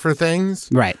answer for things,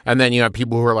 right? And then you have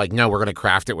people who are like, no, we're going to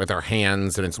craft it with our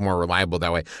hands, and it's more reliable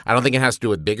that way. I don't think it has to do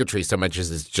with bigotry so much as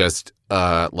it's just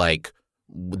like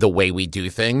the way we do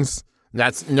things.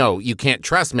 You can't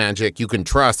trust magic. You can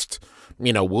trust,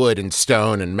 wood and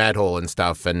stone and metal and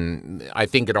stuff. And I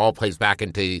think it all plays back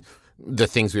into the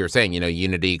things we were saying,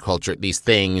 unity, culture, these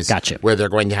things. Gotcha. Where they're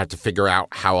going to have to figure out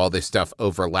how all this stuff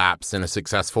overlaps in a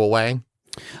successful way.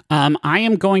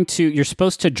 You're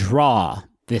supposed to draw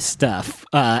this stuff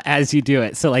as you do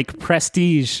it. So like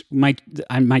prestige,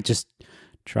 I might just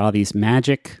draw these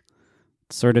magic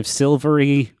sort of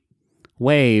silvery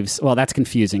waves. Well, that's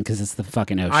confusing because it's the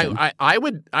fucking ocean. I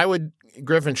would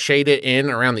Griffin shade it in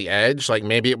around the edge, like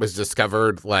maybe it was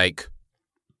discovered like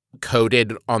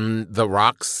coated on the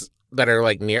rocks that are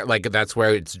like near, like that's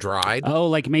where it's dried. Oh,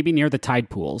 like maybe near the tide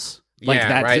pools. Like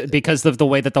yeah, right. Because of the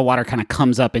way that the water kind of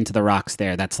comes up into the rocks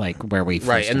there. That's like where we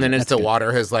right. And then as the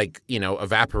water has like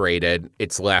evaporated,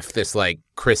 it's left this like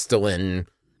crystalline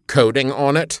coding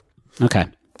on it. Okay.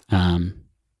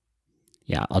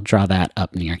 Yeah, I'll draw that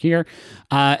up near here.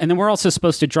 And then we're also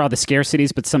supposed to draw the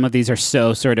scarcities, but some of these are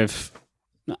so sort of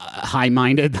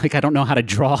high-minded. Like, I don't know how to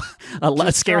draw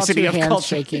a scarcity of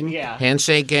culture. Yeah.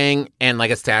 Handshaking and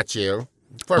like a statue.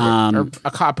 Or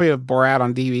a copy of Borat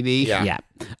on DVD. Yeah.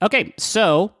 Okay,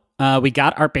 so we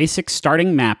got our basic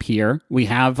starting map here. We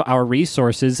have our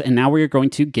resources, and now we're going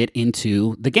to get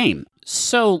into the game.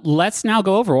 So let's now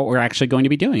go over what we're actually going to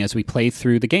be doing as we play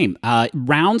through the game.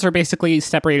 Rounds are basically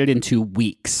separated into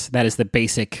weeks. That is the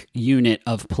basic unit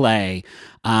of play.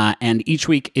 And each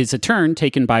week is a turn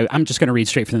taken by... I'm just going to read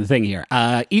straight from the thing here.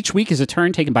 Each week is a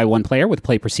turn taken by one player with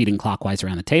play proceeding clockwise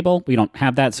around the table. We don't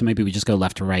have that, so maybe we just go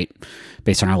left to right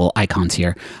based on our little icons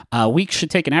here. Weeks should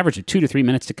take an average of 2 to 3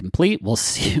 minutes to complete. We'll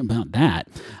see about that.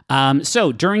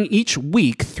 So during each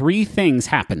week, 3 things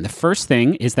happen. The first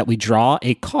thing is that we draw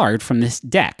a card from this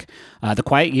deck. The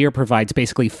Quiet Year provides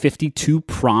basically 52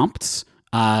 prompts,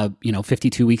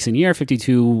 52 weeks in a year,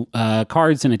 52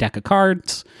 cards in a deck of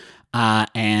cards.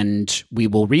 And we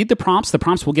will read the prompts. The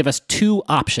prompts will give us 2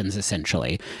 options,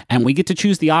 essentially. And we get to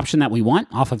choose the option that we want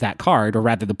off of that card, or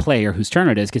rather the player whose turn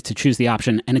it is gets to choose the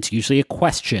option. And it's usually a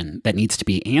question that needs to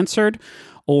be answered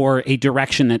or a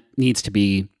direction that needs to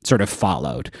be sort of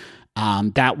followed.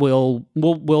 That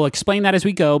we'll explain that as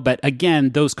we go. But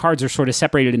again, those cards are sort of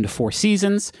separated into 4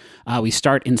 seasons. We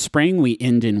start in spring, we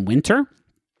end in winter.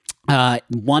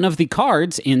 One of the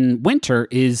cards in winter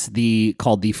is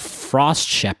called the Frost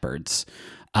Shepherds.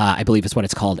 I believe is what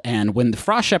it's called. And when the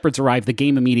Frost Shepherds arrive, the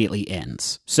game immediately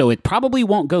ends. So it probably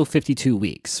won't go 52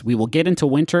 weeks. We will get into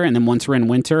winter, and then once we're in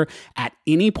winter, at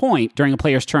any point during a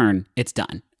player's turn, it's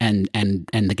done. And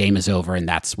the game is over,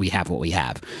 and we have what we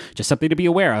have. Just something to be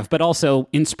aware of. But also,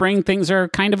 in spring, things are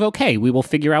kind of okay. We will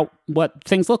figure out what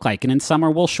things look like. And in summer,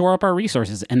 we'll shore up our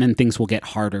resources, and then things will get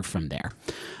harder from there.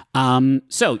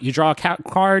 So you draw a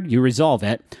card, you resolve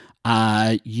it.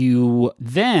 You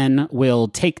then will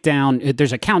take down,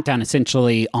 there's a countdown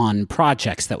essentially on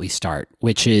projects that we start,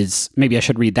 which is, maybe I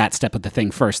should read that step of the thing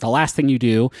first. The last thing you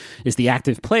do is the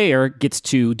active player gets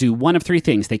to do one of 3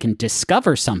 things. They can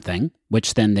discover something,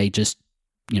 which then they just,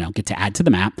 get to add to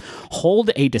the map,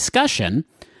 hold a discussion,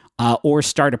 or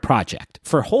start a project.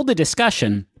 For hold a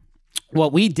discussion,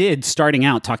 what we did starting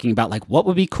out talking about like what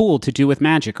would be cool to do with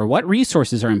magic or what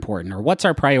resources are important or what's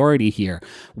our priority here.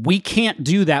 We can't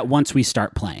do that once we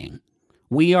start playing.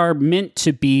 We are meant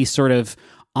to be sort of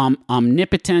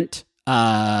omnipotent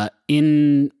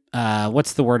in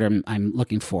what's the word I'm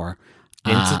looking for?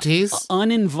 Entities?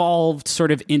 Uninvolved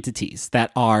sort of entities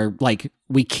that are like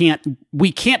we can't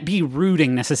be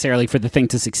rooting necessarily for the thing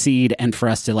to succeed and for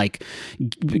us to like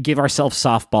give ourselves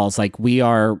softballs. Like we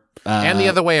are and the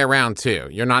other way around too.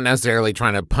 You're not necessarily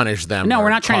trying to punish them. No,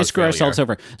 we're not trying to screw ourselves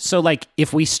over. So like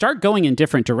if we start going in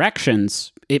different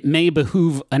directions, it may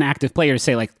behoove an active player to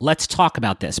say like, let's talk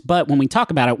about this. But when we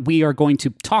talk about it, we are going to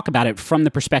talk about it from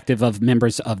the perspective of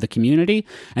members of the community.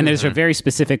 And there's a very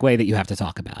specific way that you have to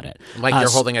talk about it. Like you're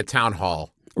holding a town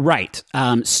hall. Right.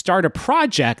 Start a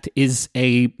project is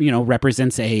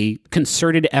represents a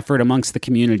concerted effort amongst the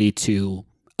community to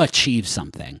achieve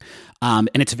something. And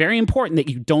it's very important that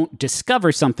you don't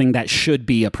discover something that should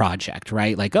be a project,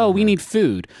 right? Like, oh, we need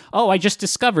food. Oh, I just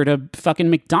discovered a fucking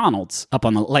McDonald's up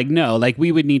on the... Like, no, like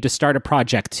we would need to start a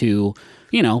project to,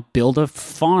 build a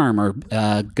farm or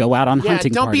go out on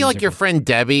hunting don't be parties like your friend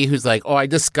Debbie who's like, oh, I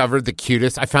found the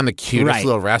cutest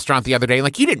little restaurant the other day.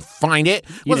 Like, you didn't find it.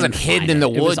 It wasn't hidden in the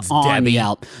woods, it was on Debbie. The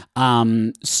out.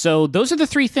 So those are the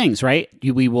 3 things, right?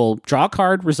 We will draw a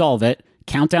card, resolve it,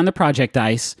 count down the project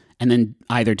dice, and then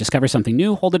either discover something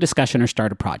new, hold a discussion, or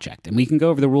start a project. And we can go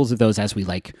over the rules of those as we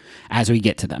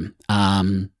get to them.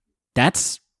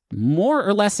 That's more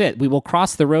or less it. We will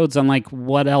cross the roads on like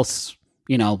what else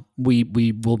we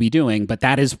will be doing, but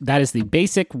that is the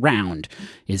basic round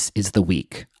is the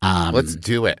week. Let's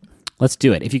do it.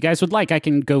 If you guys would like, I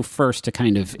can go first to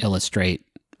kind of illustrate.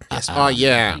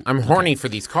 Yeah. I'm horny for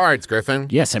these cards, Griffin.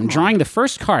 Yes, I'm drawing the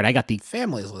first card. I got the...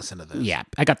 Families listen to this. Yeah.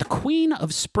 I got the Queen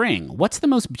of Spring. What's the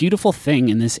most beautiful thing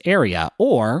in this area?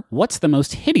 Or what's the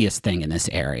most hideous thing in this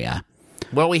area?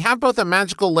 Well, we have both a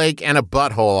magical lake and a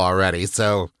butthole already,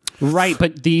 so... Right,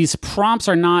 but these prompts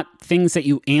are not things that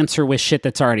you answer with shit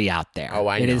that's already out there. Oh,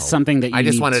 I know. It is something that you I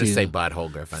just need wanted to to say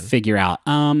butthole, Griffin. Figure out.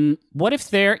 What if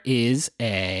there is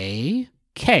a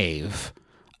cave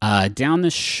down the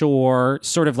shore,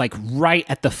 sort of like right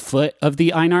at the foot of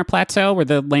the Einar Plateau where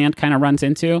the land kind of runs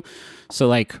into? So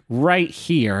like right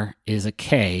here is a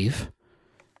cave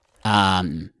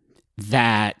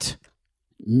that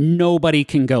nobody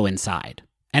can go inside.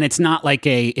 And it's not like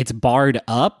it's barred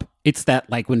up. It's that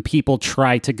like when people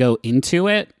try to go into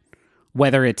it,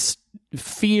 whether it's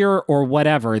fear or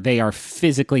whatever, they are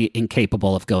physically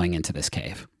incapable of going into this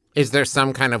cave. Is there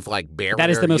some kind of like barrier? That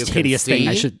is the most hideous thing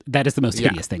That is the most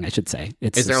hideous thing I should say.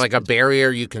 Is there like a barrier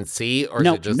you can see, or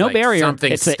no, is it just no like barrier?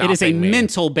 Something it is a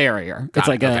mental barrier. It's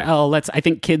like I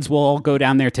think kids will all go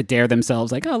down there to dare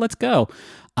themselves, like, oh, let's go.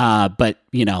 But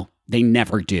they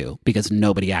never do because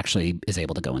nobody actually is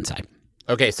able to go inside.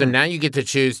 Okay, so now you get to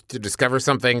choose to discover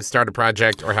something, start a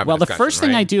project, or have a discussion, the first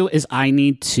thing I do is I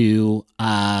need to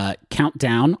count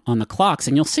down on the clocks.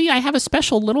 And you'll see I have a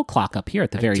special little clock up here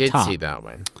at the very top. I did see that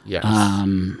one, yes.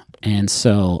 And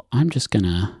so I'm just going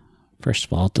to, first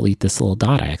of all, delete this little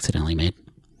dot I accidentally made.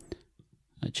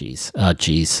 Oh, geez.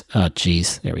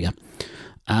 There we go.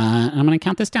 I'm going to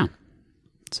count this down.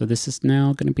 So this is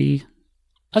now going to be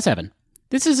a 7.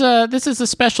 This is a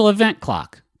special event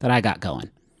clock that I got going.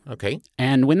 Okay.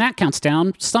 And when that counts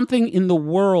down, something in the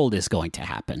world is going to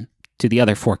happen to the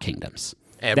other 4 kingdoms.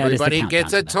 Everybody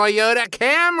gets a Toyota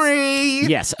Camry.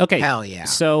 Yes. Okay. Hell yeah.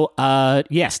 So,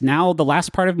 yes, now the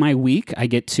last part of my week, I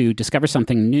get to discover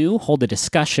something new, hold a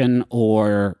discussion,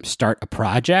 or start a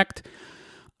project.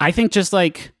 I think just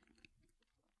like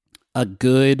a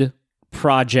good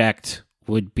project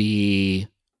would be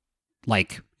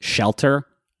like shelter.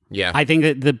 Yeah, I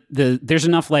think that there's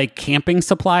enough like camping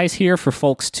supplies here for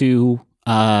folks to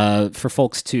not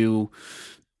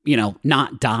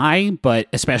die, but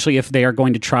especially if they are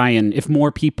going to try and if more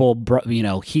people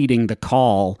heeding the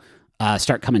call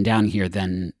start coming down here,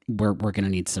 then we're going to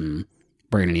need some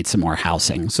more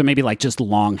housing. So maybe like just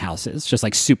long houses, just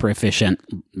like super efficient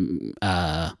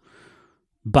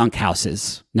bunk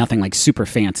houses, nothing like super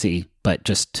fancy, but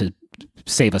just to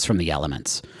save us from the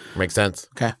elements. Makes sense.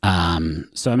 Okay.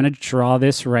 So I'm going to draw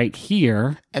this right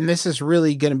here. And this is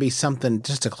really going to be something,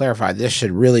 just to clarify, this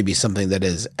should really be something that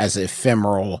is as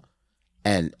ephemeral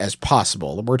and as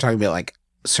possible. We're talking about like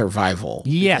survival.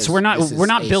 Yes, we're not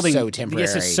building so temporary.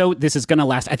 This is going to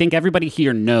last. I think everybody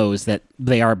here knows that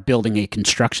they are building a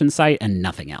construction site and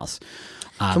nothing else.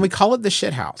 Can we call it the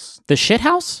shit house? The shit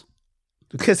house?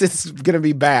 Because it's going to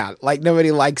be bad. Like,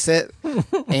 nobody likes it,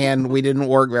 and we didn't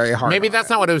work very hard. Maybe that's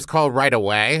not what it was called right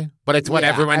away, but it's what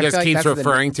everyone just keeps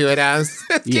referring to it as.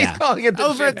 Yeah. Calling it the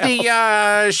over at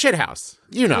the shit house.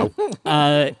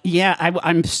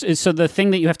 I'm so the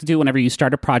thing that you have to do whenever you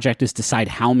start a project is decide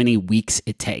how many weeks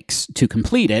it takes to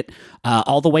complete it,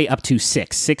 all the way up to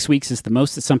 6. 6 weeks is the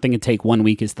most that something could take. 1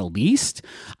 week is the least.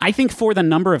 I think for the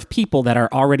number of people that are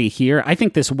already here, I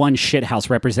think this one shit house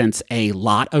represents a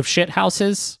lot of shit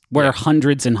houses where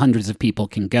hundreds and hundreds of people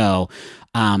can go,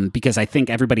 because I think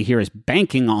everybody here is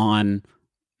banking on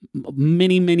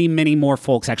many, many, many more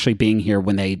folks actually being here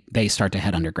when they start to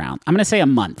head underground. I'm going to say a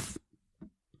month.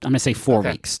 I'm going to say 4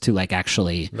 weeks to like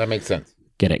actually that makes sense.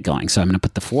 Get it going. So I'm going to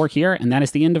put the 4 here, and that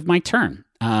is the end of my turn.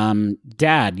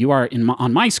 Dad, you are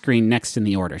on my screen next in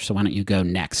the order, so why don't you go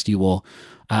next? You will.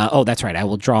 That's right. I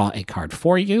will draw a card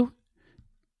for you.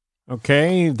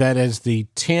 Okay, that is the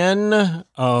 10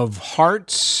 of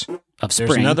Hearts. Of Spring.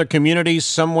 There's another community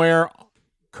somewhere,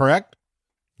 correct?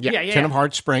 Yeah. 10 of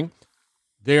Hearts, Spring.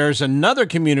 There's another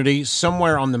community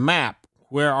somewhere on the map.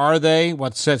 Where are they?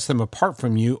 What sets them apart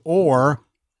from you? Or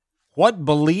what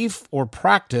belief or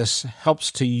practice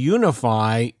helps to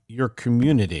unify your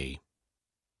community?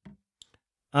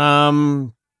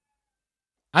 I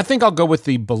think I'll go with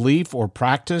the belief or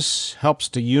practice helps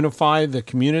to unify the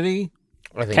community.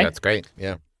 I think that's great.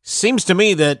 Yeah. Seems to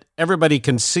me that everybody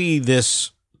can see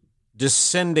this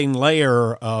descending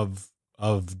layer of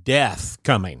death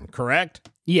coming, correct?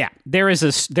 Yeah, there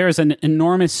is an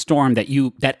enormous storm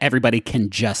that everybody can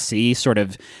just see, sort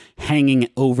of hanging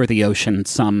over the ocean,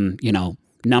 some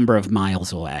number of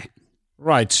miles away.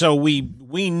 Right. So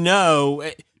we know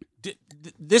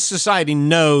this society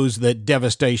knows that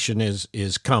devastation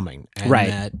is coming, and right.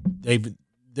 That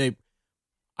they.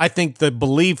 I think the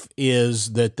belief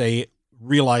is that they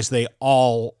realize the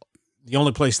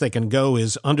only place they can go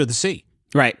is under the sea.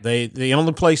 Right. The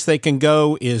only place they can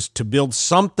go is to build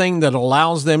something that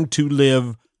allows them to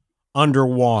live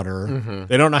underwater. Mm-hmm.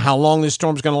 They don't know how long this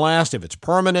storm's going to last, if it's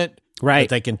permanent. Right. But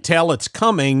they can tell it's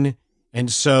coming,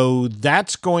 and so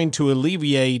that's going to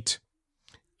alleviate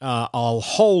a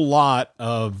whole lot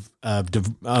of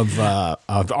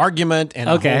argument and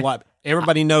a whole lot.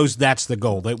 Everybody knows that's the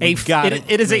goal. That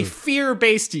it is a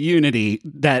fear-based unity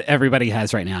that everybody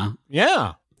has right now.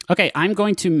 Yeah. Okay, I'm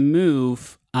going to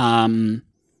move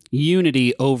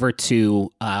unity over to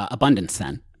abundance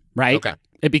then, right? Okay.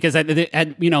 Because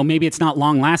maybe it's not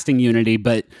long-lasting unity,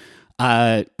 but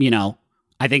I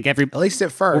I think at least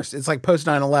at first, it's like post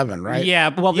 9/11, right? Yeah.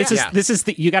 Well, this is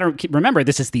the, you got to remember,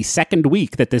 this is the second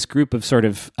week that this group of sort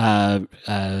of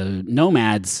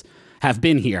nomads have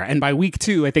been here, and by week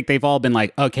 2, I think they've all been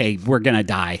like, okay, we're gonna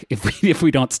die if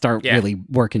we don't start really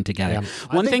working together. Yeah.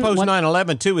 I think post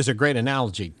 9/11 too is a great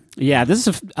analogy. Yeah, this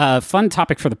is a fun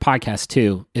topic for the podcast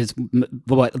too. Is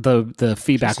what the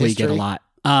feedback we get a lot.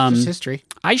 Just history.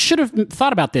 I should have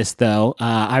thought about this though.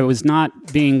 I was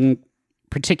not being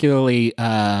particularly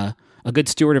a good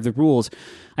steward of the rules.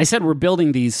 I said we're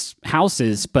building these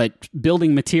houses, but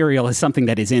building material is something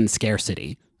that is in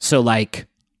scarcity. So like,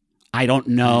 I don't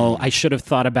know. I should have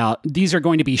thought about, these are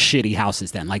going to be shitty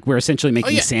houses then. Like we're essentially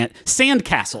making sand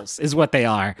castles is what they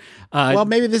are. Well,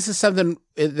 maybe this is something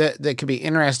that could be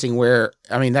interesting where,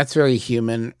 I mean, that's very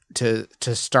human to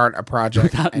start a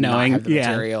project without and knowing not have the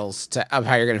materials of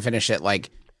how you're going to finish it. Like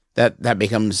that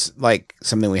becomes like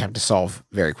something we have to solve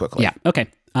very quickly. Yeah. Okay.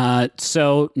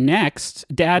 So next,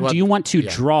 Dad, do you want to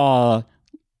draw?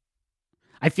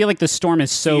 I feel like the storm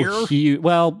is so huge.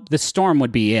 Well, the storm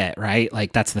would be it, right?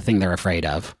 Like that's the thing they're afraid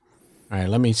of. All right,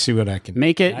 let me see what I can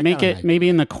make it maybe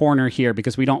in the corner here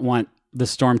because we don't want the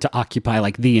storm to occupy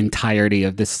like the entirety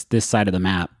of this side of the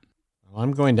map. Well,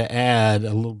 I'm going to add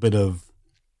a little bit of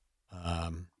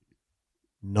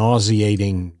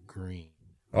nauseating green.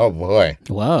 Oh boy!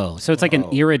 Whoa! So it's like an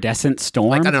iridescent storm,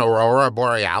 like an aurora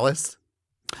borealis.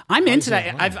 I'm into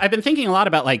that. I've been thinking a lot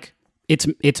about like.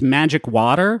 It's magic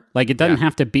water. Like it doesn't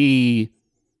have to be,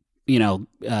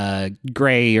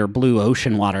 gray or blue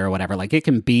ocean water or whatever. Like it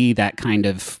can be that kind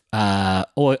of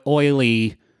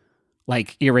oily,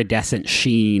 like iridescent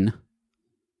sheen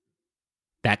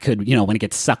that could, when it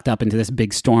gets sucked up into this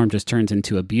big storm, just turns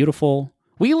into a beautiful.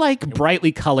 We like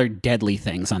brightly colored, deadly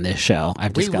things on this show.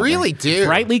 I've discovered. We really do.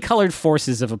 Brightly colored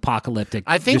forces of apocalyptic.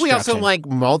 I think we also like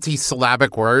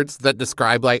multi-syllabic words that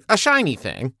describe like a shiny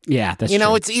thing. Yeah, that's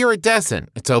true. It's iridescent.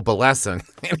 It's opalescent.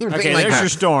 Okay, there's your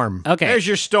storm. Okay. There's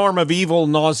your storm of evil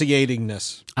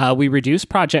nauseatingness. We reduce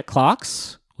project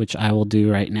clocks, which I will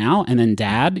do right now. And then,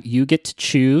 Dad, you get to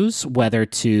choose whether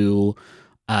to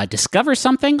discover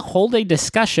something, hold a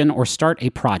discussion, or start a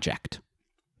project.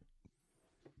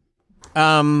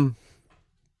 Hold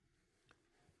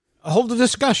the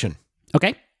discussion.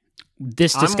 Okay.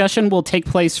 This discussion will take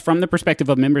place from the perspective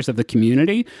of members of the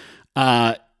community.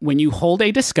 When you hold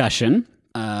a discussion,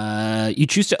 you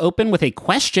choose to open with a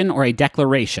question or a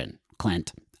declaration,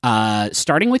 Clint.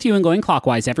 Starting with you and going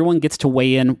clockwise, everyone gets to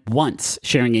weigh in once,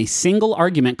 sharing a single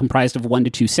argument comprised of 1 to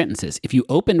 2 sentences. If you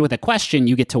opened with a question,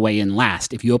 you get to weigh in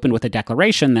last. If you opened with a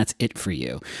declaration, that's it for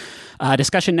you.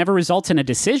 Discussion never results in a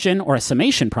decision or a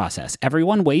summation process.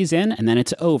 Everyone weighs in and then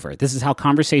it's over. This is how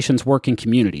conversations work in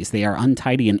communities. They are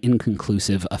untidy and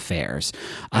inconclusive affairs.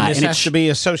 And this has to be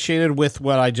associated with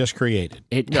what I just created.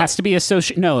 It has to be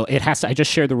associated. No, it has to. I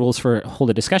just shared the rules for hold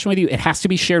a discussion with you. It has to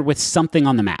be shared with something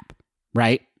on the map,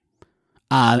 right?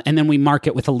 And then we mark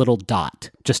it with a little dot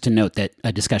just to note that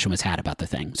a discussion was had about the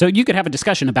thing. So you could have a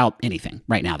discussion about anything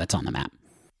right now that's on the map.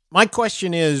 My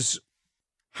question is,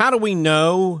 how do we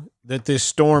know that this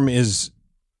storm is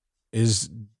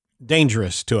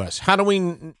dangerous to us? How do we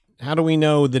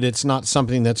know that it's not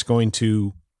something that's going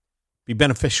to be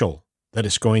beneficial, that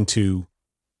it's going to,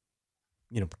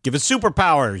 give us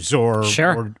superpowers or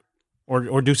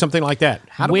do something like that?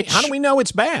 How do we know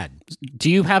it's bad?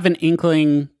 Do you have an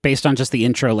inkling based on just the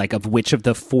intro, like of which of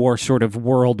the 4 sort of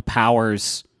world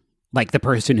powers, like the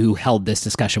person who held this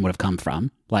discussion would have come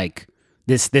from? Like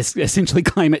this essentially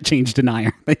climate change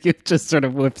denier that you've just sort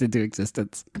of whipped into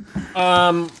existence.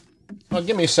 Well,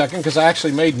 give me a second because I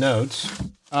actually made notes.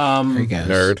 There you go.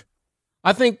 Nerd.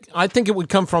 I think it would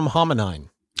come from Hominine.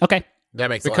 Okay. That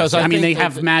makes because sense. I mean, they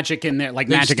have magic in there, like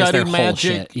magic is their whole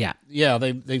shit. Yeah. Yeah,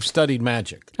 they've studied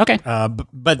magic. Okay.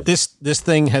 But this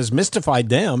thing has mystified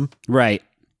them. Right.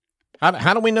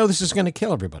 How do we know this is going to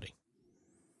kill everybody?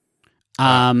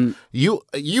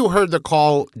 You heard the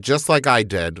call just like I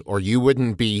did, or you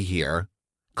wouldn't be here.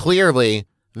 Clearly,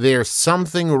 there's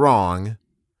something wrong,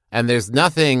 and there's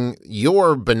nothing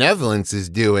your benevolence is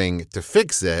doing to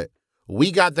fix it.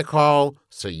 We got the call,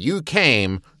 so you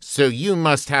came, so you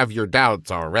must have your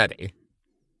doubts already.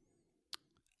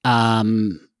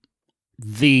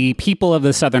 The people of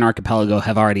the Southern Archipelago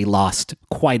have already lost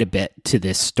quite a bit to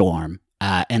this storm.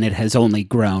 And it has only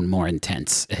grown more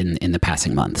intense in the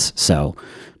passing months. So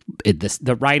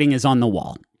the writing is on the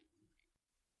wall.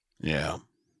 Yeah.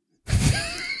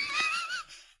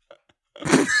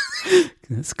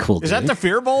 That's cool, dude. Is that the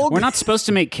Fearbolg? We're not supposed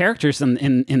to make characters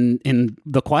in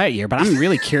the Quiet Year, but I'm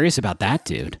really curious about that,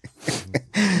 dude.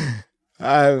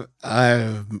 I'm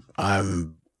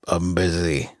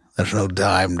busy. There's no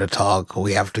time to talk.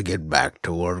 We have to get back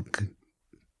to work.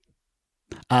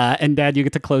 And Dad, you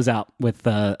get to close out with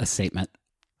a statement.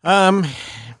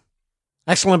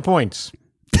 Excellent points.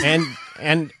 And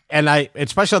I,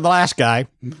 especially the last guy,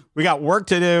 we got work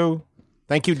to do.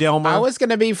 Thank you, Delmer. I was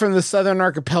going to be from the Southern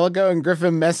Archipelago, and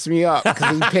Griffin messed me up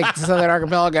because he picked the Southern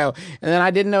Archipelago, and then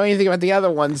I didn't know anything about the other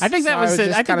ones. I think that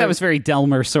was very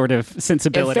Delmer sort of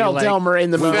sensibility. It felt Delmer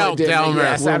in the movie. Delmer.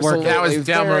 Yes, absolutely. That was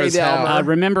Delmer as hell.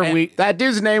 Remember, that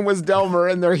dude's name was Delmer,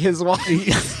 and they're his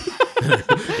wife.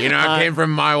 It came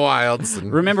from my wilds.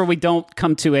 Remember, we don't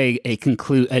come to a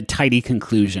tidy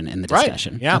conclusion in the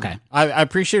discussion. Right. Yeah. Okay. I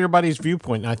appreciate everybody's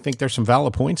viewpoint, and I think there's some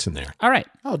valid points in there. All right.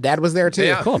 Oh, Dad was there too.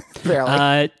 Yeah. Cool.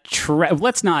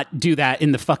 Let's not do that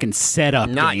in the fucking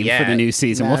setup game for the new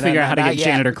season. We'll figure out how to get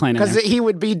Janitor Klein in there. Because he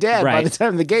would be dead by the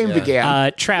time the game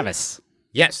began. Travis.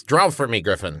 Yes, draw for me,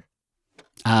 Griffin.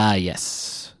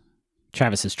 Yes.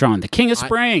 Travis has drawn the King of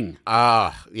Spring.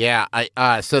 So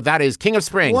that is King of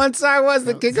Spring. Once I was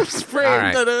the King of Spring.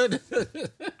 Right.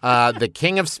 The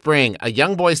King of Spring. A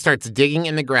young boy starts digging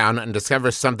in the ground and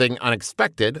discovers something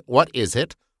unexpected. What is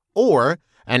it? Or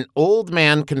an old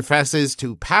man confesses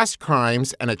to past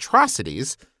crimes and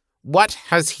atrocities. What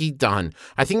has he done?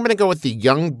 I think I'm going to go with the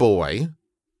young boy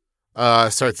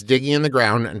starts digging in the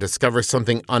ground and discovers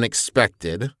something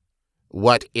unexpected.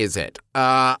 What is it?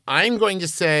 I'm going to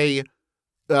say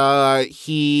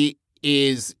he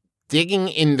is digging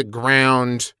in the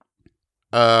ground.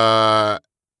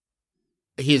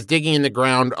 He is digging in the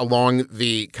ground along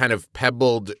the kind of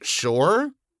pebbled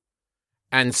shore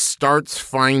and starts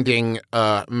finding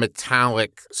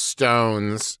metallic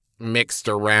stones mixed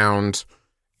around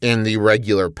in the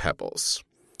regular pebbles.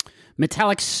 When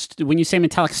you say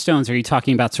metallic stones, are you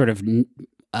talking about sort of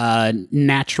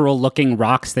natural looking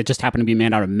rocks that just happen to be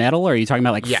made out of metal, or are you talking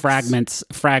about fragments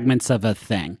of a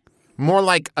thing? More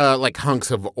like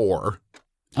hunks of ore.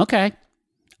 Okay.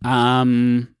 Are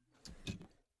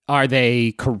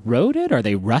they corroded? Are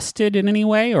they rusted in any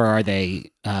way, or are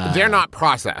they? They're not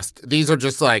processed. These are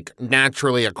just like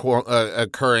naturally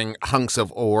occurring hunks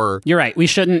of ore. You're right. We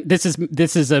shouldn't. That's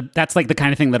like the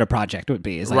kind of thing that a project would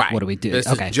be. Is like, right. What do we do?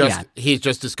 He's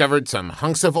just discovered some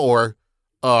hunks of ore.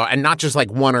 And not just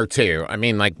like one or two. I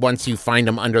mean, like once you find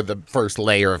them under the first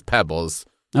layer of pebbles,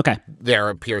 there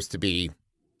appears to be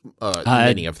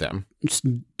many of them. Just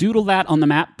doodle that on the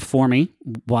map for me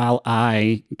while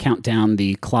I count down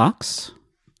the clocks.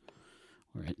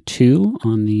 We're at 2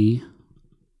 on the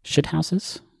shit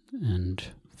houses and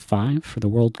 5 for the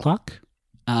world clock.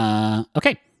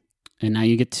 Okay. And now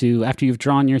you get to, after you've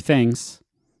drawn your things,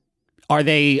 are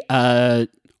they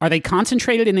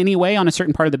concentrated in any way on a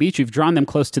certain part of the beach? You've drawn them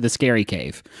close to the scary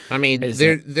cave. I mean,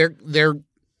 they're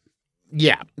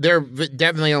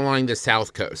definitely along the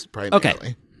south coast, primarily.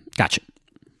 Okay, gotcha.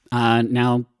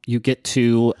 Now you get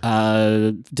to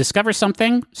discover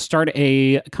something, start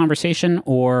a conversation,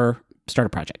 or start a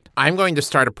project. I'm going to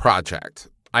start a project.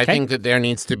 I think that there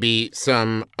needs to be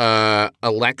some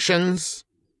elections.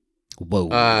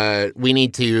 Whoa. We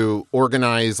need to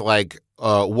organize like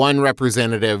one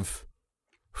representative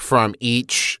from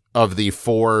each of the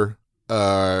 4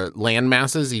 land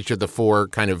masses, each of the 4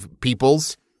 kind of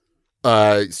peoples,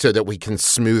 so that we can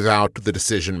smooth out the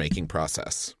decision-making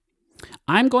process.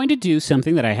 I'm going to do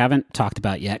something that I haven't talked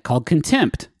about yet called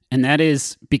contempt. And that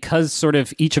is because sort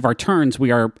of each of our turns, we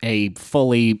are a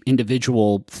fully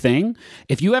individual thing.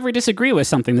 If you ever disagree with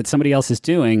something that somebody else is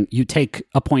doing, you take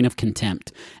a point of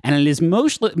contempt. And it is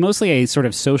mostly a sort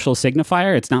of social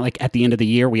signifier. It's not like at the end of the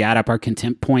year, we add up our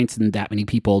contempt points and that many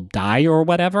people die or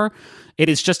whatever. It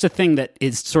is just a thing that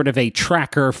is sort of a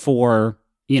tracker for,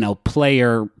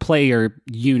 player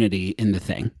unity in the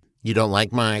thing. You don't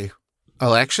like my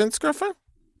elections, Griffin?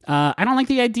 I don't like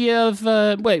the idea of,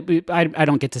 I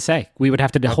don't get to say. We would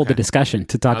have to hold a discussion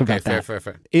to talk about that.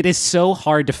 Fair. It is so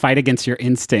hard to fight against your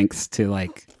instincts to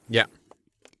like... Yeah.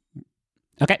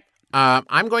 Okay.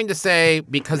 I'm going to say,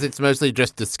 because it's mostly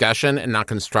just discussion and not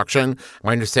construction, I'm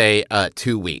going to say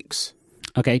 2 weeks.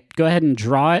 Okay, go ahead and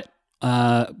draw it.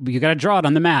 You got to draw it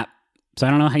on the map. So I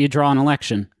don't know how you draw an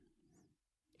election.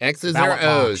 X's or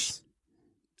O's?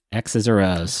 X's or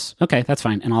O's. Okay, that's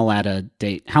fine. And I'll add a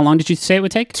date. How long did you say it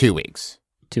would take? 2 weeks.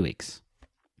 2 weeks.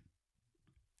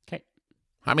 Okay.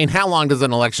 I mean, how long does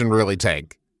an election really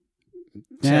take?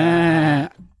 Okay.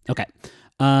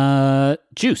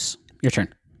 Juice, your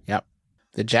turn. Yep.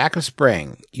 The Jack of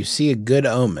Spring. You see a good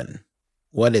omen.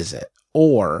 What is it?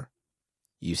 Or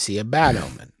you see a bad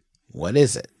omen. What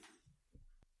is it?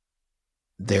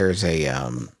 There's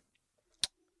a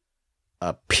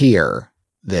pier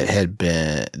that had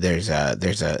been there's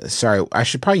a sorry, I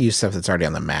should probably use stuff that's already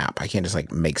on the map. I can't just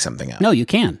like make something up. No, you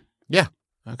can. Yeah.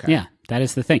 Okay. Yeah, that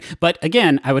is the thing. But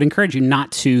again, I would encourage you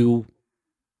not to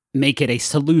make it a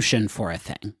solution for a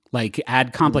thing. Like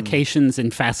add complications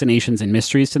and fascinations and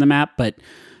mysteries to the map, but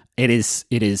it is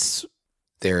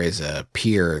there is a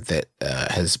pier that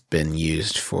has been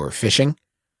used for fishing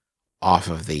off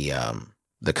of the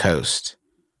coast,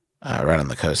 right on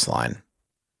the coastline,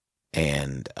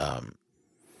 and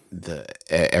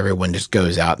everyone just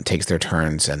goes out and takes their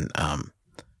turns and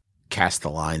cast the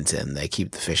lines in. They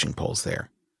keep the fishing poles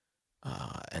there,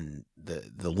 and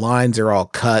the lines are all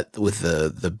cut with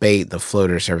the bait, the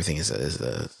floaters, everything is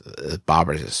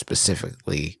bobbers is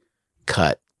specifically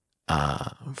cut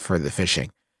for the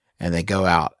fishing. And they go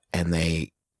out and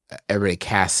everybody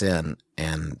casts in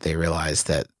and they realize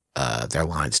that their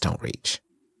lines don't reach.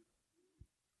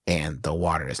 And the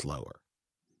water is lower.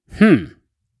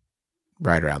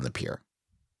 Right around the pier.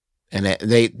 And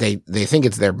they think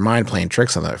it's their mind playing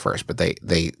tricks on them at first, but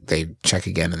they check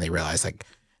again and they realize like,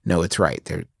 no, it's right.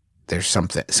 There's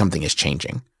something is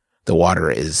changing. The water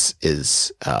is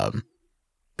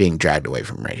being dragged away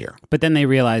from right here. But then they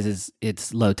realize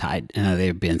it's low tide, and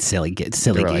they've been silly geese.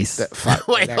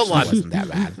 Wait, hold on. It wasn't that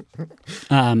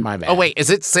bad. My bad. Oh, wait,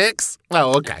 is it 6?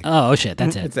 Oh, okay. Oh, shit,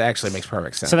 that's it. It actually makes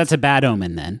perfect sense. So that's a bad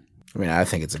omen then. I mean, I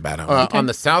think it's a bad omen. On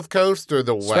the south coast or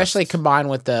the west? Especially combined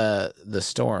with the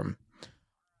storm.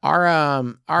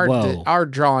 Our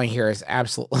drawing here is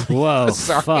absolutely... Whoa,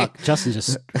 sorry. fuck. Justin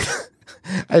just...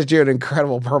 I just drew an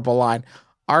incredible purple line.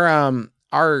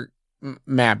 Our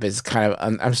map is kind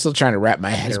of... I'm still trying to wrap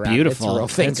my head around. Beautiful. It's a real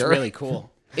thing. It's really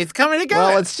cool. It's coming together.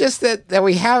 Well, it's just that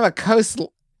we have a coast...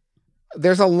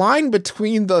 There's a line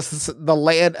between the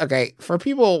land... Okay, for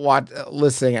people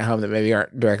listening at home that maybe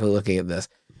aren't directly looking at this,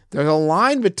 there's a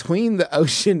line between the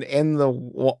ocean and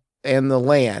the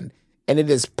land, and it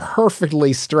is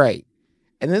perfectly straight.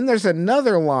 And then there's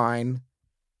another line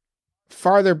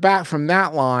farther back from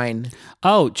that line.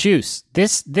 Oh, Juice.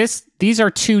 These are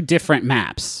two different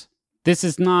maps. This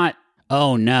is not...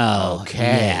 Oh, no.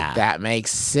 Okay, yeah. that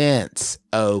makes sense.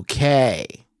 Okay.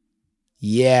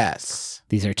 Yes.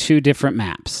 These are two different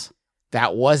maps.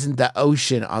 That wasn't the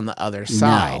ocean on the other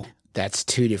side. No. That's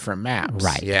two different maps.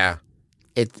 Right. Yeah.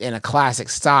 It's in a classic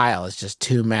style. It's just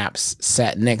two maps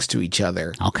set next to each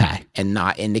other. Okay. And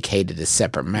not indicated as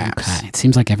separate maps. Okay. It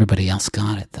seems like everybody else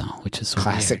got it, though, which is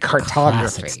classic weird.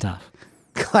 cartography. Classic stuff.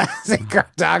 Classic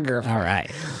cartography. All right.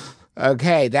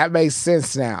 Okay, that makes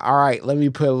sense now. All right, let me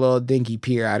put a little dinky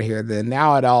pier out here then.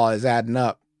 Now it all is adding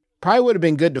up. Probably would have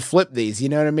been good to flip these, you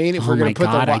know what I mean? If we're gonna put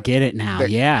I get it now.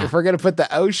 Yeah. If we're going to put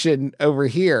the ocean over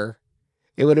here,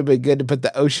 it would have been good to put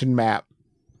the ocean map.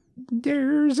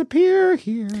 There's a pier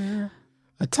here,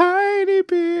 a tiny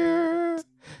pier,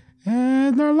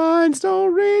 and their lines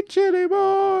don't reach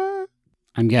anymore.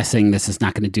 I'm guessing this is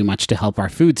not going to do much to help our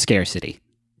food scarcity.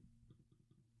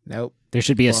 Nope. There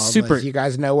should be a super... You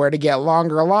guys know where to get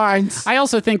longer lines. I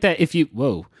also think that if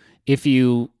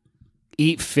you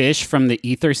eat fish from the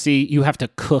Ethersea, you have to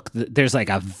cook. There's like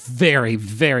a very,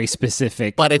 very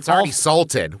specific... But it's already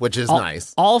salted, which is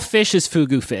nice. All fish is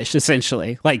fugu fish,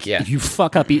 essentially. Like, you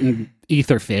fuck up eating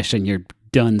ether fish and you're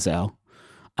donezo.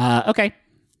 Okay.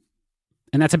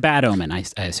 And that's a bad omen, I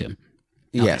assume.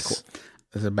 Okay, yes. Cool.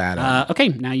 It's a bad omen. Okay,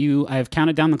 now I have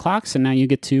counted down the clocks, and now you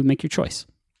get to make your choice.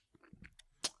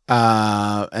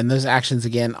 And those actions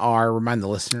again are, remind the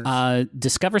listeners.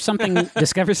 Discover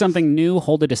something new,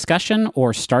 hold a discussion,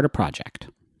 or start a project.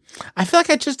 I feel like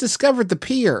I just discovered the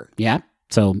pier. Yeah.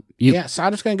 So so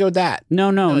I'm just gonna go with that. No.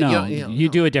 You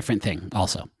do a different thing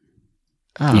also.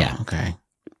 Oh, yeah. Okay.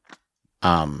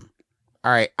 All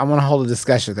right. I want to hold a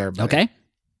discussion there. Buddy. Okay.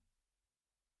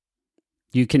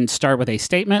 You can start with a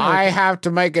statement. I have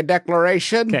to make a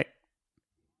declaration. Okay.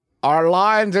 Our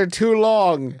lines are too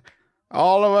long.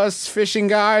 All of us fishing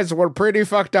guys were pretty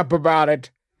fucked up about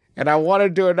it. And I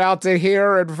wanted to announce it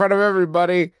here in front of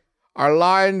everybody. Our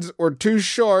lines were too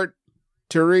short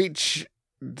to reach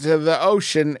to the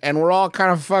ocean, and we're all kind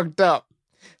of fucked up.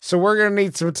 So we're going to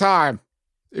need some time.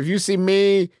 If you see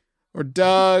me or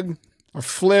Doug or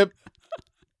Flip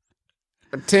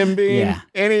or Tim Bean,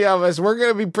 any of us, we're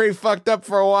going to be pretty fucked up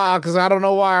for a while because I don't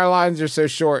know why our lines are so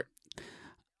short.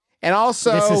 And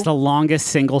also, this is the longest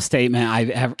single statement I've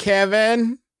ever...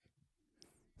 Kevin,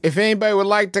 if anybody would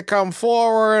like to come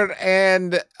forward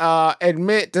and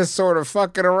admit to sort of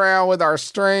fucking around with our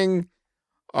string,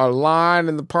 our line,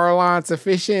 and the parlance of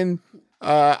fishing,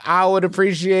 I would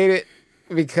appreciate it.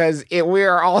 because we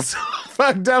are all so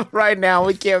fucked up right now.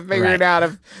 We can't figure it out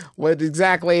of what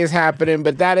exactly is happening,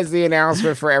 but that is the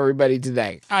announcement for everybody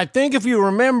today. I think if you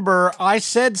remember, I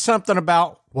said something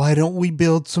about, why don't we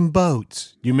build some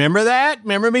boats? You remember that?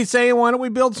 Remember me saying, why don't we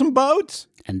build some boats?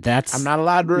 And that's... I'm not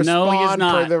allowed to respond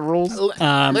per the rules.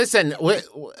 Listen,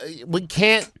 we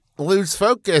can't lose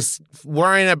focus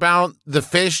worrying about the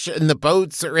fish and the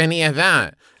boats or any of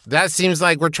that. That seems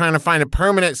like we're trying to find a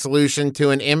permanent solution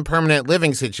to an impermanent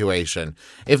living situation.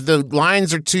 If the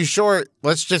lines are too short,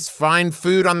 let's just find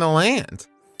food on the land.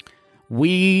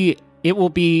 It will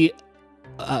be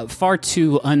far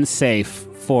too unsafe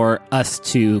for us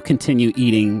to continue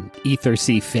eating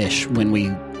Ethersea fish when we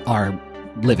are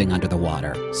living under the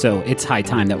water. So it's high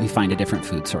time that we find a different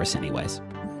food source anyways.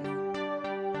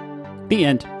 The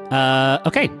end.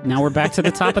 Okay, now we're back to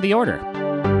the top of the order.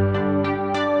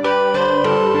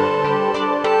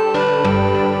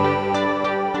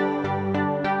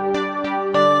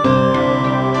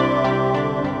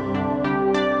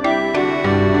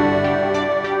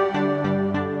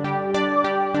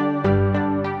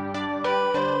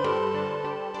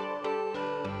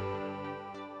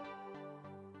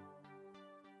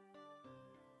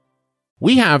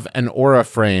 We have an Aura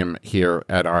frame here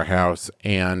at our house,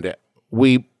 and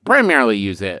we primarily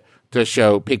use it to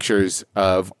show pictures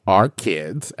of our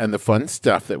kids and the fun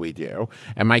stuff that we do.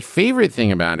 And my favorite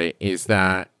thing about it is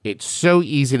that it's so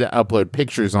easy to upload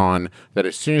pictures on that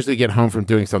as soon as we get home from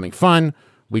doing something fun,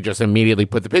 we just immediately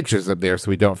put the pictures up there so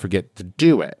we don't forget to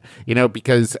do it. You know,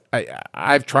 because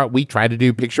we tried to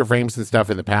do picture frames and stuff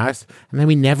in the past, and then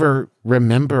we never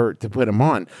remember to put them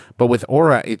on. But with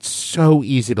Aura, it's so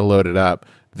easy to load it up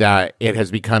that it has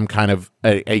become kind of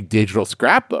a digital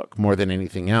scrapbook more than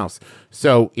anything else.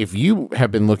 So if you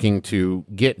have been looking to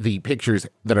get the pictures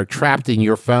that are trapped in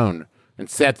your phone and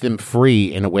set them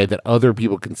free in a way that other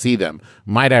people can see them,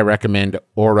 might I recommend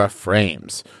Aura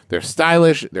Frames. They're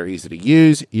stylish, they're easy to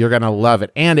use, you're going to love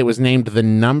it. And it was named the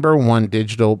 #1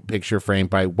 digital picture frame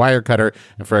by Wirecutter,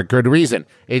 and for a good reason.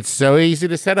 It's so easy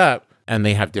to set up, and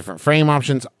they have different frame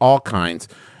options, all kinds.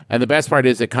 And the best part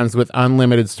is it comes with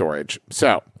unlimited storage.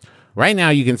 So right now,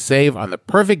 you can save on the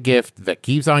perfect gift that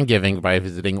keeps on giving by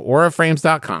visiting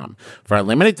auraframes.com. For a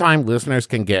limited time, listeners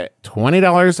can get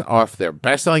 $20 off their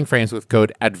best-selling frames with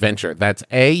code ADVENTURE. That's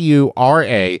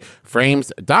AURA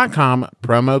frames.com,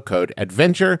 promo code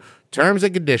ADVENTURE. Terms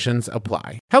and conditions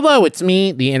apply. Hello, it's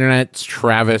me, the internet's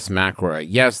Travis McElroy.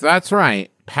 Yes, that's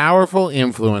right. Powerful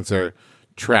influencer,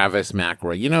 Travis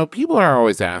McElroy. You know, people are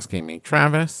always asking me,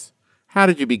 Travis, how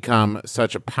did you become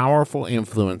such a powerful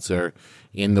influencer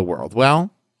in the world?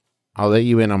 Well, I'll let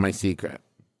you in on my secret.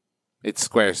 It's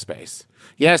Squarespace.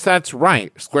 Yes, that's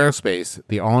right. Squarespace,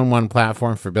 the all-in-one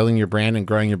platform for building your brand and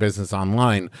growing your business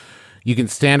online. You can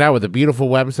stand out with a beautiful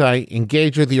website,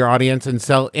 engage with your audience, and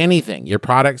sell anything, your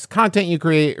products, content you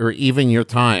create, or even your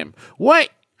time. What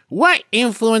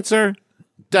influencer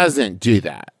doesn't do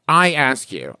that? I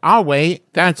ask you. I'll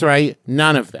wait. That's right.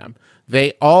 None of them.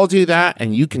 They all do that,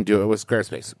 and you can do it with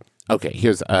Squarespace. Okay,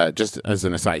 here's just as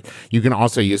an aside. You can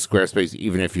also use Squarespace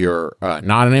even if you're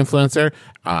not an influencer,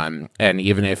 and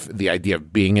even if the idea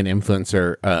of being an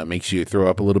influencer makes you throw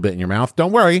up a little bit in your mouth.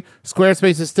 Don't worry,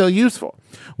 Squarespace is still useful.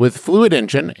 With Fluid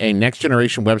Engine, a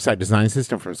next-generation website design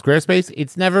system from Squarespace,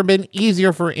 it's never been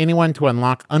easier for anyone to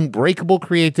unlock unbreakable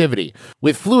creativity.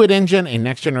 With Fluid Engine, a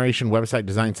next-generation website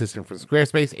design system from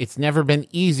Squarespace, it's never been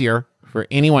easier for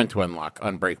anyone to unlock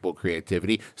unbreakable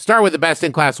creativity. Start with the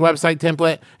best-in-class website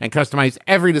template and customize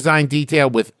every design detail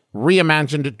with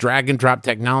reimagined drag-and-drop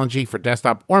technology for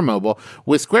desktop or mobile.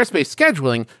 With Squarespace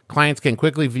scheduling, clients can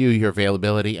quickly view your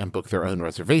availability and book their own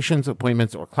reservations,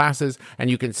 appointments, or classes, and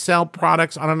you can sell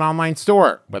products on an online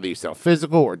store. Whether you sell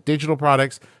physical or digital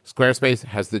products, Squarespace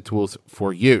has the tools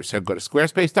for you. So go to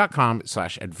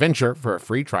squarespace.com/adventure for a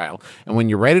free trial, and when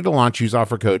you're ready to launch, use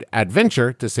offer code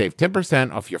ADVENTURE to save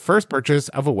 10% off your first purchase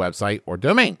of a website or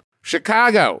domain.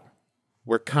 Chicago!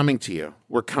 We're coming to you.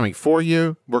 We're coming for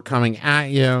you. We're coming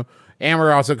at you. And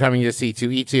we're also coming to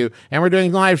C2E2. And we're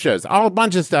doing live shows. All a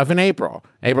bunch of stuff in April.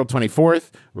 April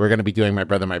 24th, we're going to be doing My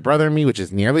Brother and Me, which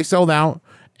is nearly sold out.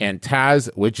 And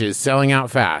Taz, which is selling out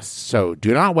fast. So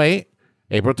do not wait.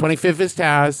 April 25th is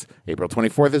Taz. April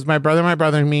 24th is My Brother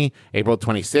and Me. April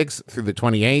 26th through the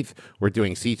 28th, we're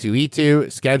doing C2E2,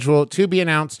 schedule to be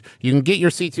announced. You can get your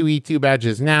C2E2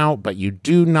 badges now, but you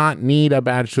do not need a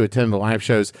badge to attend the live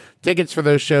shows. Tickets for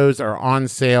those shows are on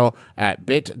sale at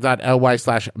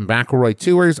bit.ly/McElroy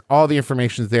Tours. All the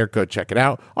information's there. Go check it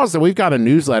out. Also, we've got a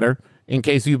newsletter. In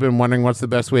case you've been wondering what's the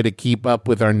best way to keep up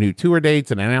with our new tour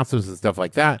dates and announcements and stuff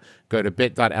like that, go to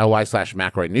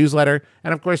bit.ly/McElroy newsletter.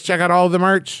 And of course, check out all of the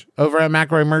merch over at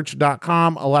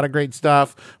McElroymerch.com. A lot of great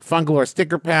stuff. Fungalore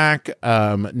sticker pack,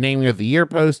 Naming of the Year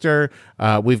poster.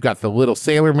 We've got the little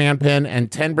Sailor Man pin,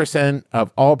 and 10%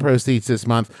 of all proceeds this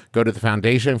month go to the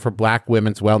Foundation for Black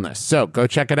Women's Wellness. So go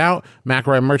check it out,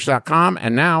 McElroymerch.com.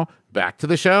 And now back to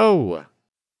the show.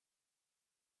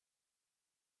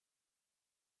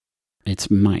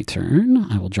 It's my turn.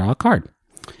 I will draw a card.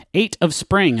 8 of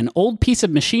Spring. An old piece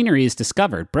of machinery is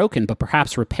discovered, broken but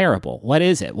perhaps repairable. What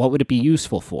is it? What would it be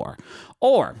useful for?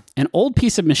 Or, an old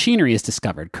piece of machinery is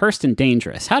discovered, cursed and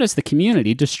dangerous. How does the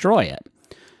community destroy it?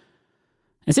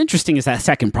 As interesting as that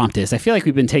second prompt is, I feel like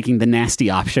we've been taking the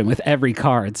nasty option with every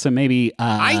card. So maybe...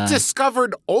 I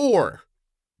discovered ore.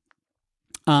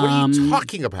 What are you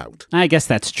talking about? I guess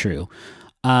that's true.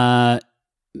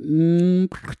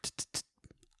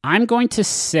 I'm going to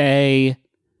say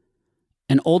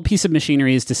an old piece of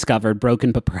machinery is discovered,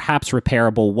 broken, but perhaps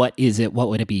repairable. What is it? What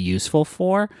would it be useful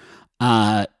for?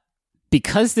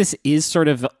 Because this is sort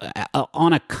of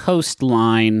on a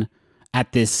coastline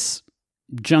at this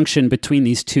junction between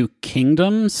these two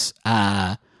kingdoms,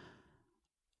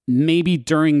 maybe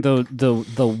during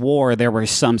the war, there were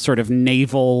some sort of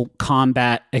naval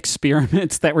combat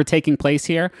experiments that were taking place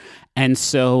here. And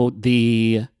so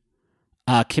the...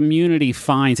 community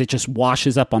finds it just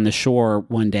washes up on the shore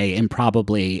one day in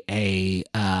probably a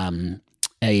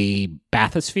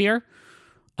bathysphere,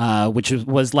 which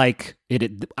was like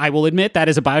it. I will admit that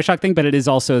is a BioShock thing, but it is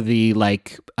also the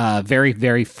very,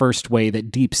 very first way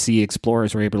that deep sea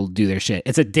explorers were able to do their shit.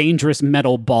 It's a dangerous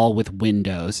metal ball with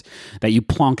windows that you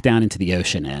plonk down into the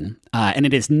ocean in, and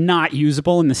it is not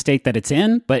usable in the state that it's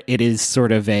in, but it is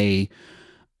sort of a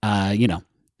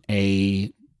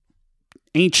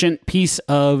ancient piece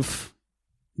of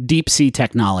deep sea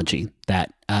technology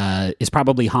that is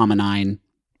probably hominine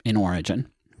in origin.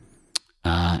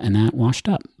 And that washed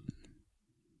up.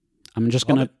 I'm just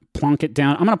going to plonk it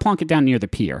down. I'm going to plonk it down near the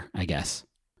pier, I guess.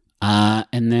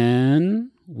 And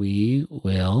then we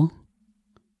will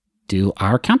do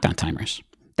our countdown timers.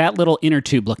 That little inner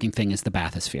tube looking thing is the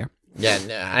bathysphere. Yeah,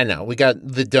 no, I know. We got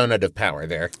the donut of power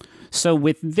there. So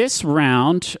with this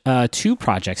round, 2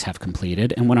 projects have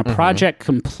completed. And when a project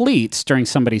completes during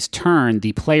somebody's turn,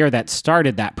 the player that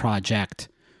started that project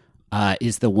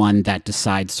is the one that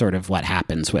decides sort of what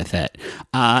happens with it.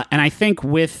 And I think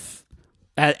with,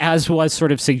 as was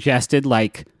sort of suggested,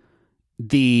 like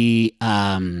the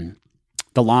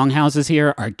longhouses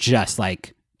here are just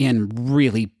like in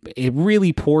really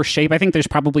poor shape. I think there's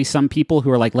probably some people who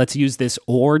are like, let's use this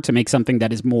ore to make something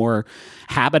that is more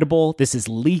habitable. This is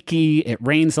leaky. It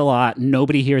rains a lot.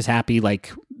 Nobody here is happy.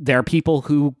 Like, there are people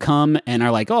who come and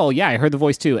are like, oh yeah, I heard the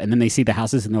voice too. And then they see the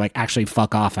houses and they're like, actually,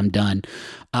 fuck off. I'm done.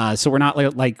 So we're not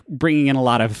like bringing in a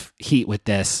lot of heat with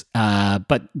this.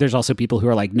 But there's also people who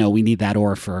are like, no, we need that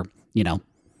ore for,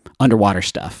 underwater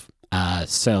stuff.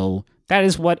 So that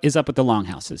is what is up with the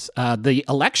longhouses. The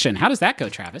election, how does that go,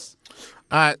 Travis?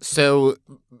 So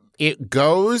it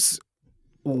goes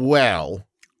well,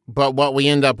 but what we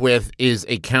end up with is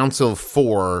a council of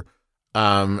 4,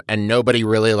 and nobody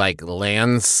really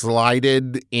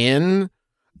landslided in.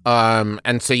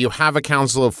 And so you have a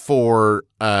council of 4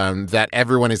 that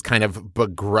everyone is kind of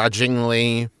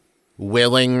begrudgingly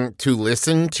willing to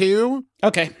listen to.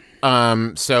 Okay.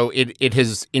 So it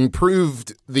has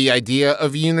improved the idea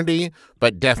of unity,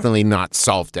 but definitely not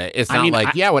solved it. It's not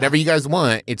whatever you guys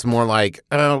want. It's more like,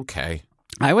 okay.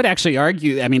 I would actually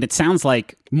argue, it sounds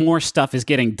like more stuff is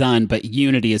getting done, but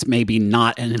unity is maybe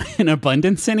not in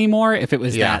abundance anymore if it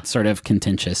was that sort of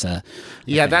contentious.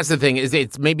 That's the thing, is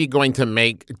it's maybe going to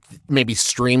make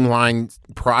streamline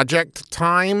project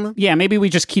time. Yeah, maybe we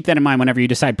just keep that in mind whenever you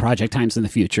decide project times in the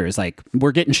future. Is like,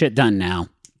 we're getting shit done now.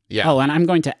 Yeah. Oh, and I'm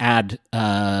going to add,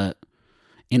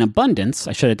 in abundance,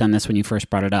 I should have done this when you first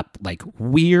brought it up, like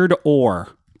weird ore.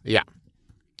 Yeah.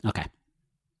 Okay.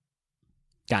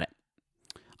 Got it.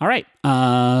 All right.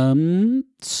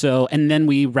 So, and then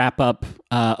we wrap up,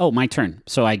 my turn.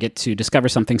 So I get to discover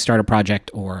something, start a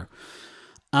project, or,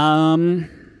 I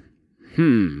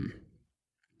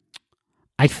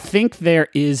think there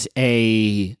is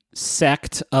a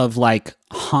sect of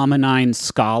hominine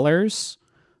scholars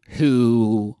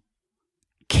who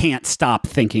can't stop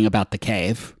thinking about the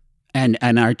cave and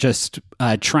are just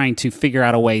trying to figure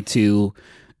out a way to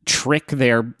trick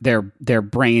their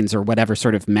brains or whatever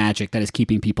sort of magic that is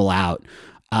keeping people out,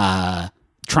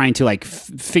 trying to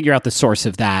figure out the source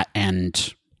of that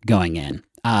and going in.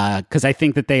 because I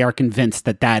think that they are convinced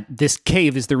that this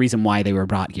cave is the reason why they were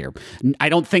brought here. I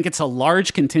don't think it's a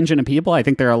large contingent of people. I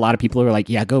think there are a lot of people who are like,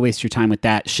 yeah, go waste your time with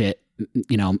that shit,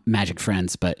 magic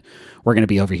friends, but we're going to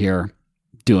be over here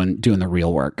doing the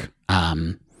real work.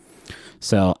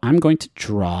 So I'm going to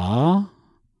draw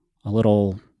a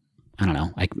little, I don't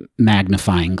know, like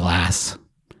magnifying glass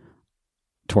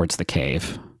towards the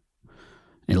cave.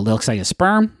 It looks like a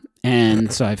sperm,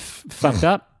 and so I've fucked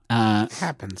up.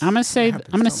 Happens. I'm gonna say,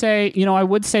 I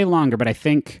would say longer, but I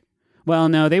think, well,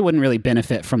 no, they wouldn't really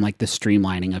benefit from like the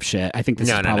streamlining of shit. I think this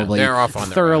is probably They're off on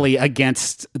thoroughly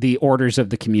against the orders of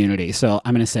the community. So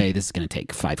I'm gonna say this is gonna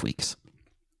take 5 weeks,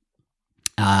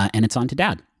 and it's on to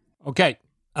Dad. Okay.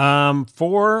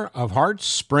 4 of Hearts,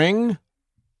 Spring.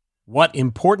 What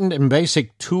important and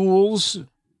basic tools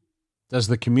does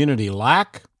the community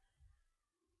lack?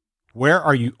 Where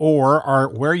are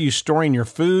you storing your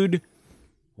food?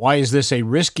 Why is this a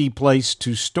risky place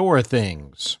to store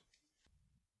things?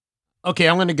 Okay,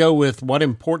 I'm going to go with what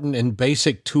important and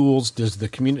basic tools does the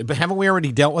community... But haven't we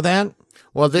already dealt with that?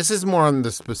 Well, this is more on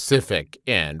the specific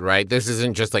end, right? This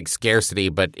isn't just like scarcity,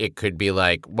 but it could be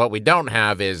like, what we don't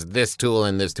have is this tool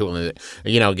and this tool, and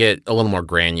get a little more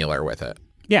granular with it.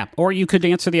 Yeah, or you could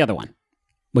answer the other one,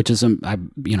 which is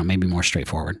maybe more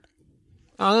straightforward.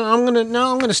 I'm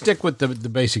gonna stick with the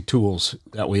basic tools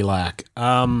that we lack.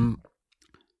 I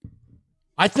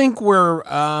think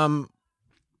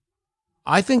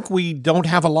we don't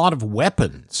have a lot of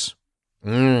weapons.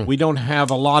 We don't have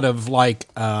a lot of I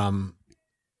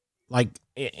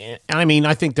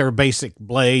think there are basic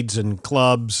blades and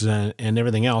clubs and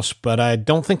everything else, but I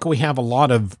don't think we have a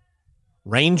lot of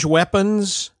range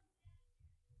weapons,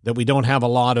 that we don't have a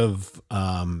lot of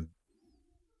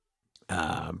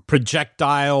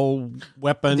projectile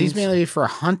weapons. These mainly for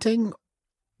hunting?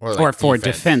 Or for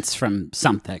defense from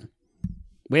something.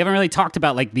 We haven't really talked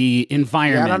about like the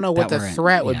environment. Yeah, I don't know what the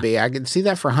threat would be. I could see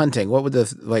that for hunting. What would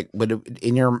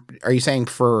are you saying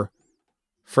for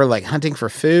like hunting for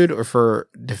food or for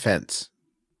defense?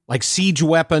 Like siege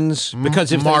weapons?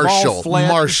 Because if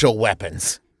martial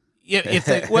weapons.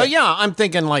 I'm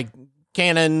thinking like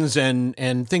cannons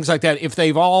and things like that. If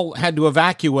they've all had to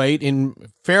evacuate in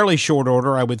fairly short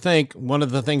order, I would think one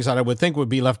of the things that I would think would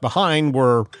be left behind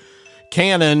were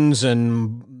cannons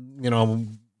and,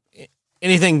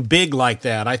 anything big like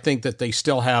that. I think that they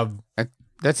still have.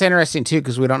 That's interesting too,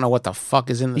 because we don't know what the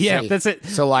fuck is in the sea. Yeah, that's it.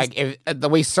 So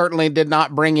we certainly did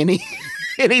not bring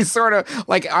any sort of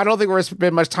I don't think we're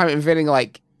spending much time inventing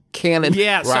like cannon.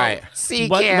 Yeah, right. Sea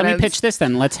cannons. Let me pitch this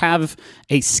then. Let's have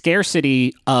a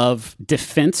scarcity of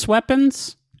defense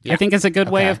weapons. Yeah. I think is a good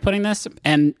way of putting this.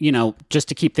 And, just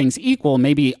to keep things equal,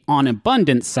 maybe on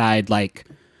abundance side, like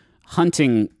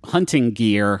hunting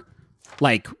gear,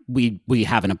 like we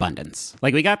have an abundance.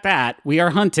 Like we got that. We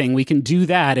are hunting. We can do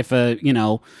that if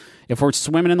if we're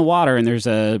swimming in the water and there's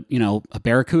a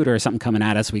barracuda or something coming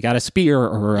at us, we got a spear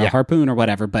or a harpoon or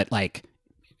whatever. But like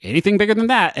anything bigger than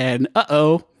that, and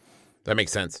that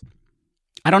makes sense.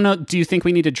 I don't know. Do you think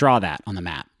we need to draw that on the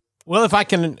map? Well, if I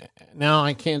can, now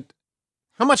I can't.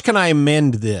 How much can I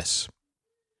amend this?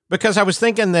 Because I was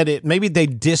thinking that maybe they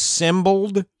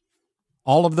disassembled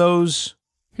all of those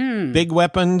big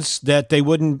weapons that they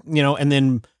wouldn't, and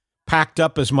then packed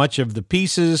up as much of the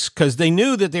pieces because they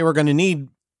knew that they were going to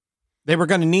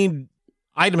need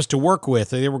items to work with.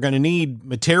 They were going to need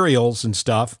materials and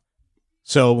stuff.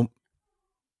 So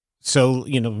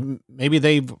maybe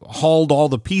they've hauled all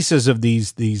the pieces of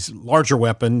these larger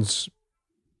weapons.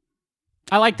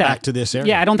 I like that. Back to this area.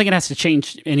 Yeah, I don't think it has to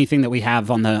change anything that we have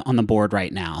on the board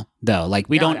right now, though. Like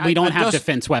we don't have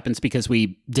defense weapons because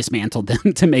we dismantled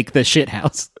them to make the shit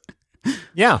house.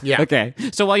 Yeah. Okay.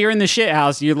 So while you're in the shit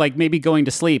house, you're like maybe going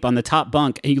to sleep on the top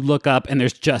bunk, and you look up, and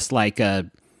there's just like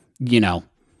a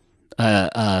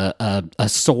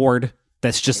sword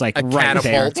that's just like catapult.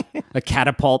 There. A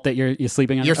catapult that you're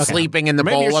sleeping on. You're sleeping in the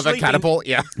bowl of a catapult.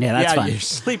 Yeah. Yeah, that's fine. You're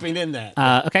sleeping in that.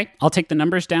 Okay. I'll take the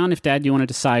numbers down if, Dad, you want to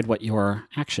decide what your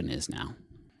action is now.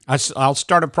 I'll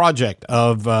start a project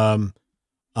of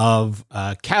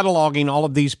cataloging all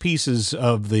of these pieces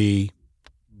of the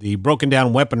broken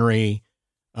down weaponry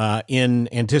in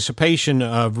anticipation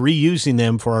of reusing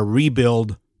them for a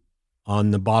rebuild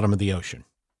on the bottom of the ocean.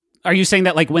 Are you saying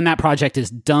that like when that project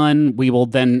is done, we will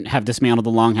then have dismantled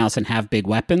the longhouse and have big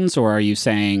weapons? Or are you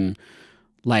saying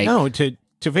like... No, to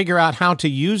figure out how to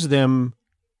use them.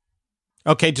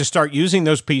 Okay, to start using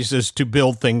those pieces to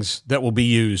build things that will be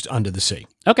used under the sea.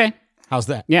 Okay. How's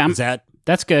that? Yeah.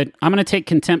 That's good. I'm going to take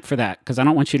contempt for that because I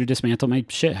don't want you to dismantle my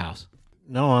shit house.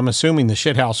 No, I'm assuming the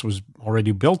shit house was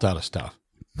already built out of stuff.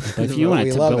 But if you want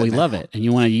it to, but we love it, and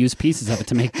you want to use pieces of it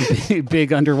to make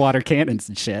big underwater cannons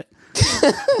and shit.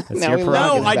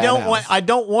 No, I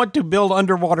don't want to build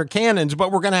underwater cannons,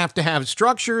 but we're going to have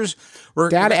structures.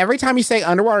 Dad, every time you say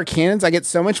underwater cannons, I get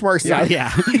so much more excited.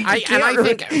 Yeah. I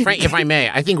think, Frank, if I may,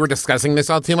 I think we're discussing this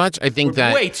all too much. I think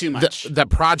that way too much. The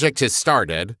project has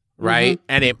started, right? Mm-hmm.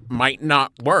 And it might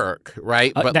not work,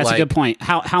 right? But that's a good point.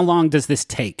 How long does this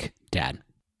take, Dad?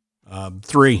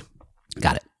 3.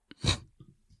 Got it.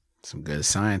 Some good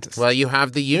scientists. Well, you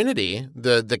have the Unity.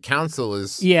 The council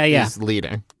is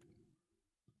leading.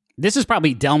 This is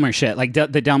probably Delmer shit. Like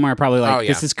the Delmer are probably like,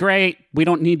 this is great. We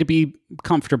don't need to be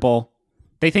comfortable.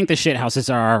 They think the shit houses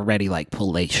are already like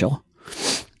palatial.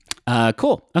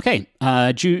 Cool. Okay.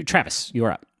 Travis,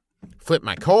 you're up. Flip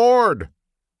my cord.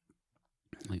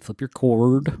 Flip your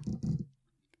cord.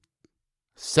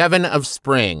 7 of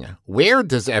spring. Where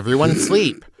does everyone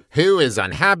sleep? Who is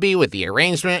unhappy with the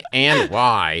arrangement and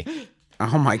why?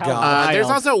 Oh my God.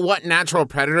 There's also what natural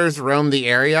predators roam the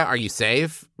area. Are you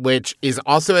safe? Which is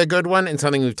also a good one and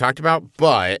something we've talked about,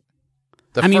 but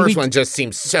the first one just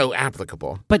seems so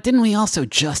applicable. But didn't we also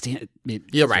just...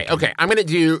 You're right. Okay, I'm going to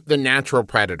do the natural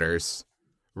predators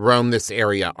roam this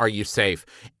area. Are you safe?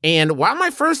 And while my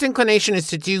first inclination is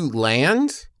to do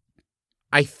land,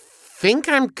 I think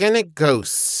I'm going to go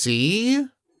sea.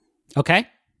 Okay.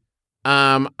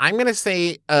 I'm going to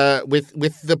say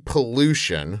with the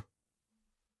pollution...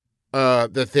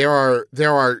 that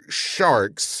there are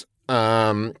sharks,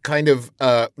 kind of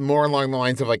more along the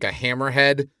lines of like a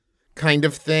hammerhead kind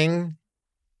of thing,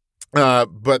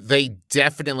 but they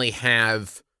definitely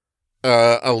have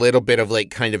a little bit of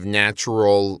like kind of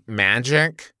natural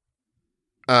magic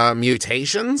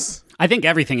mutations. I think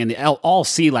everything in all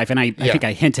sea life, and I think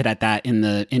I hinted at that in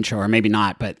the intro, or maybe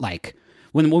not, but like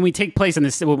when we take place in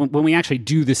this, when we actually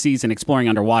do the season exploring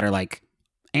underwater, like.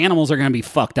 Animals are going to be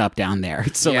fucked up down there.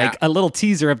 So like a little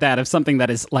teaser of that, of something that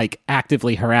is like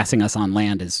actively harassing us on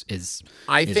land is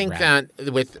I think rad.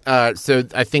 That with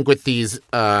I think with these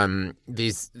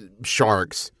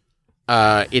sharks,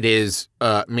 it is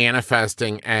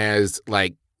manifesting as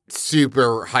like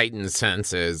super heightened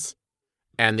senses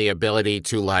and the ability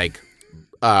to like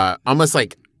almost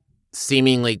like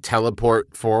seemingly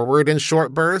teleport forward in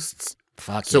short bursts.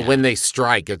 So when they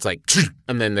strike, it's like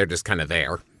and then they're just kind of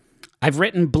there. I've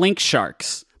written blink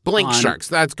sharks. Sharks,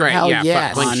 that's great.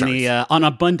 Yes. Blink sharks. On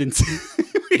abundance.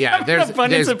 There's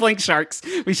abundance of blink sharks.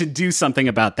 We should do something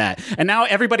about that. And now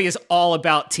everybody is all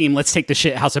about team. Let's take the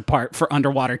shit house apart for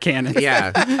underwater cannons.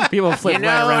 Yeah, people flip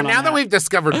right around. Now that we've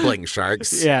discovered blink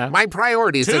sharks, my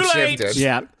priorities have shifted.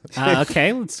 Yeah.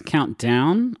 Okay, let's count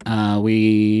down.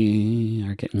 We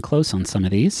are getting close on some of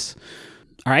these.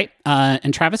 All right,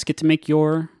 and Travis, get to make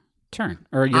your turn.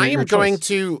 Or I am going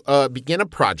to begin a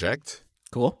project.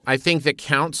 Cool. I think the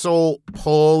council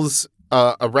pulls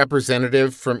a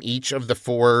representative from each of the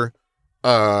four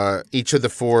from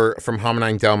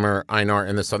Homenine, Delmer, Einar,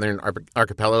 and the Southern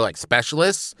Archipelago, like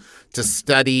specialists, to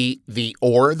study the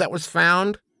ore that was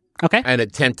found. Okay. And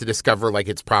attempt to discover like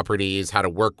its properties, how to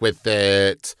work with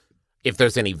it, if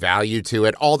there's any value to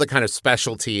it, all the kind of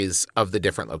specialties of the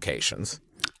different locations.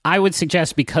 I would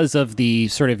suggest, because of the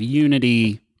sort of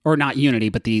unity, or not unity,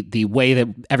 but the way that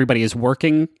everybody is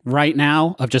working right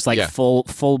now, of just like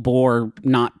full bore,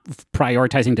 not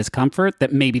prioritizing discomfort,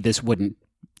 that maybe this wouldn't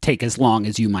take as long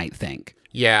as you might think.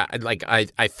 Yeah, like I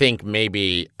think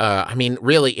maybe, I mean,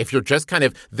 really, if you're just kind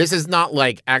of, this is not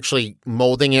like actually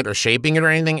molding it or shaping it or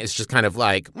anything. It's just kind of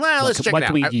like, well, let's check it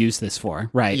out. What can we use this for?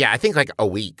 Right. Yeah, I think like a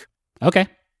week. Okay.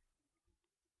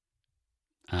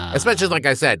 Especially, like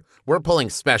I said, we're pulling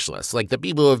specialists. Like the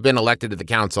people who have been elected to the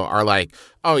council are like,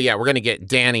 oh yeah, we're going to get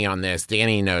Danny on this.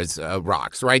 Danny knows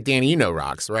rocks, right? Danny, you know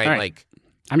rocks, right? All right. Like,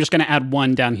 I'm just going to add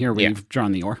one down here where you've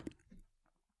drawn the ore.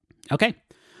 Okay.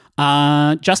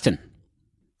 Justin.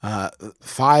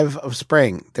 5 of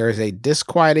spring. There is a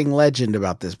disquieting legend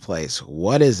about this place.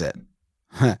 What is it?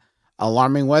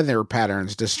 Alarming weather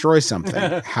patterns destroy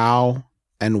something. How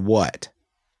and what?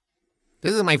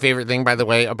 This is my favorite thing, by the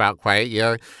way, about Quiet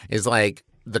Year, is like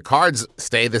the cards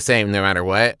stay the same no matter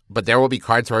what, but there will be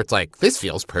cards where it's like, this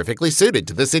feels perfectly suited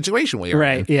to the situation we are in.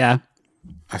 Right, yeah.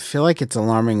 I feel like it's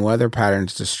alarming weather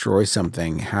patterns destroy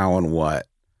something. How and what?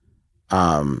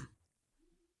 I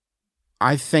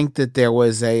think that there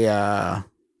was a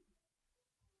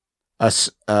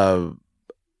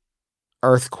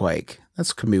earthquake.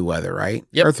 That's can be weather, right?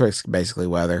 Yep. Earthquake's basically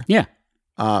weather. Yeah.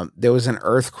 There was an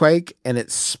earthquake and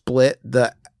it split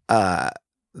the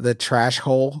trash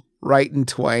hole right in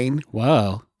twain.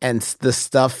 Whoa. And the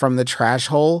stuff from the trash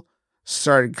hole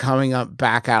started coming up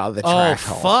back out of the trash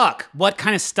hole. Oh, fuck. What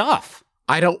kind of stuff?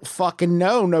 I don't fucking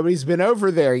know. Nobody's been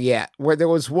over there yet. Where there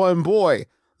was one boy,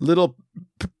 little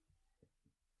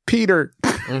Peter.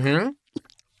 Mm-hmm.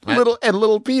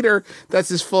 Little Peter, that's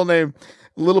his full name.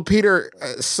 Little Peter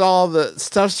saw the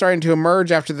stuff starting to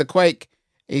emerge after the quake.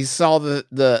 He saw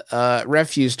the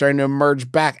refuse starting to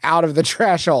emerge back out of the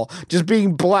trash hole, just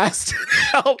being blasted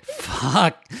out.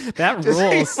 Fuck, that Just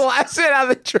being rules. blasted out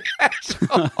of the trash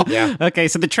hole. Yeah. Okay,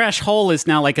 so the trash hole is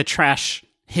now like a trash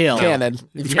hill. Cannon.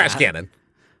 Trash cannon.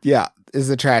 Yeah, is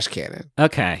the trash cannon.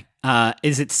 Okay.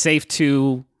 Is it safe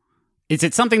to... Is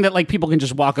it something that like people can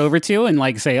just walk over to and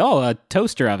like say, oh, a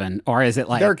toaster oven? Or is it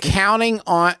like... They're counting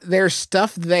on... There's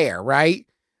stuff there, right?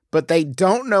 But they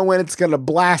don't know when it's going to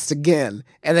blast again.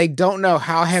 And they don't know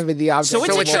how heavy the object So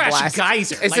it's will a trash blast.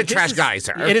 geyser. It's a trash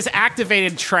geyser. It has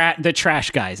activated the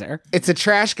trash geyser. It's a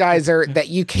trash geyser that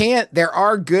you can't... There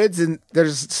are goods and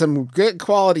there's some good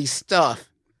quality stuff.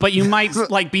 But you might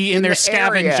like be in there the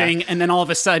scavenging, area. and then all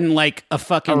of a sudden, like a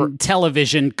fucking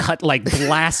television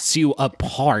blasts you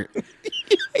apart.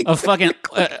 A fucking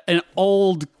an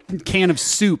old can of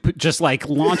soup just like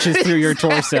launches through your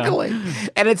torso. Exactly.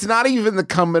 And it's not even the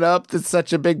coming up that's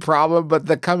such a big problem, but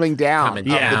the coming down of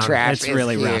the trash it's is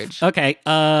really huge. rough. Okay.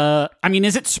 I mean,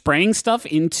 is it spraying stuff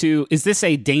into? Is this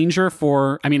a danger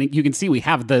for? I mean, you can see we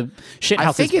have the shit I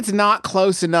houses. think it's not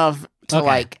close enough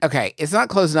to it's not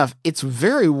close enough. It's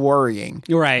very worrying.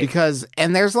 Right. Because,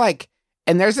 and there's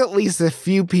at least a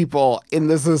few people in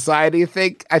the society, I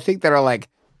think that are like,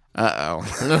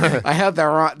 uh-oh. I hope they're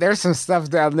wrong. There's some stuff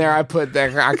down there I put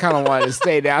there. I kind of wanted to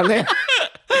stay down there.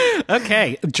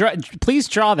 Okay. Please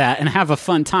draw that and have a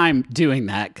fun time doing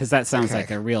that, because that sounds like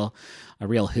a real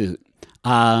hoot.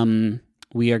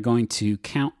 We are going to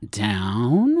count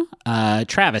down.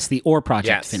 Travis, the ore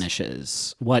project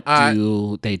finishes. What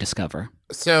do they discover?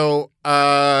 So,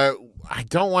 I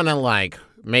don't want to like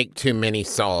make too many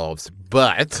solves,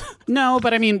 but no,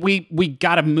 but I mean, we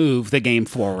got to move the game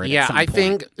forward. Yeah, at some I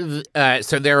point. think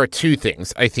so. There are two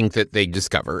things I think that they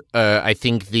discover. I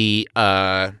think the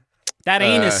that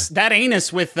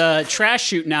anus with trash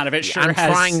shooting out of it. Sure, I'm has,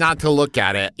 trying not to look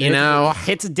at it. You know,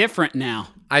 it's different now.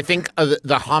 I think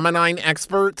the Hominine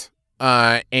expert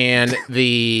and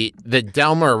the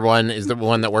Delmer one is the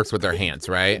one that works with their hands,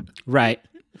 right? Right.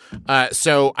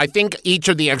 So I think each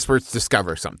of the experts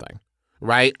discover something,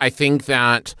 right? I think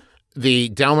that the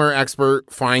Delmer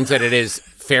expert finds that it is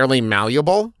fairly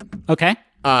malleable. Okay.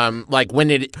 Like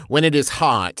when it is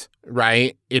hot,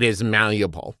 right? It is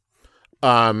malleable.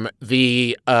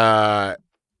 The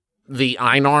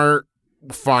Einar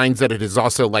finds that it is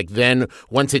also like then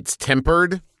once it's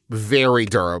tempered, very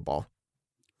durable.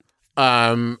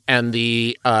 And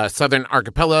the Southern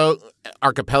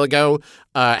Archipelago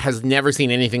has never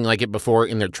seen anything like it before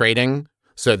in their trading,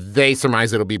 so they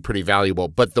surmise it'll be pretty valuable.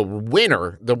 But the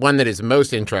winner, the one that is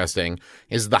most interesting,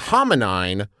 is the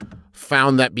Hominine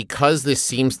found that because this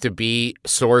seems to be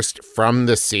sourced from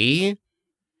the sea,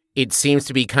 it seems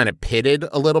to be kind of pitted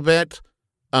a little bit,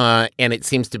 and it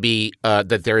seems to be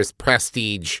that there is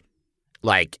prestige,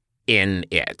 like, in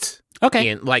it.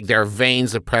 Okay. Like, there are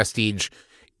veins of prestige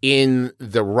in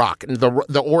the rock. And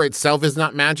the ore itself is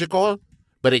not magical,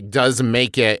 but it does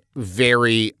make it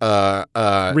very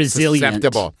resilient.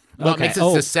 susceptible. Well, Okay. it makes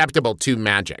it susceptible to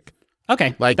magic.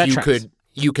 Okay. Like, that tracks.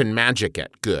 you can magic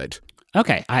it good.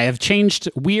 Okay, I have changed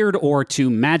weird ore to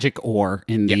magic ore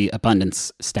in the abundance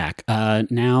stack.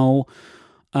 Now,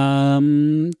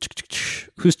 who's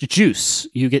the juice?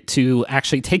 You get to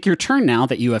actually take your turn now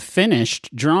that you have finished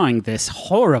drawing this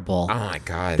horrible. Oh my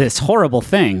god! This horrible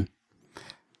thing.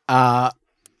 I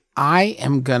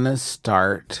am gonna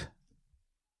start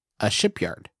a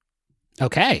shipyard.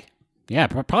 Okay, yeah,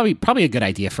 probably a good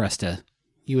idea for us to.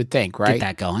 You would think, right? Get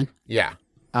that going. Yeah.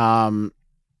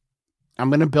 I'm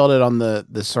gonna build it on the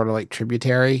sort of like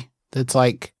tributary that's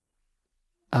like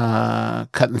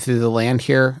cutting through the land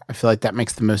here. I feel like that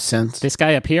makes the most sense. This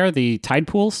guy up here, the tide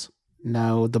pools.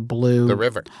 No, the blue, The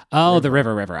river. Oh, the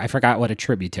river. I forgot what a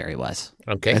tributary was.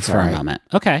 Okay. That's For right. a moment.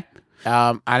 Okay.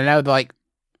 I don't know. Like,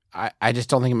 I just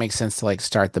don't think it makes sense to like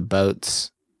start the boats.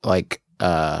 Like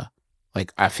I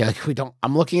feel like we don't.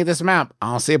 I'm looking at this map. I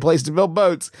don't see a place to build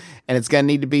boats, and it's gonna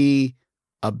need to be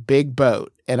a big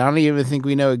boat. And I don't even think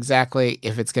we know exactly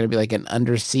if it's gonna be like an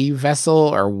undersea vessel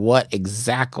or what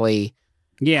exactly.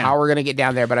 Yeah. How we're gonna get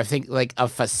down there, but I think like a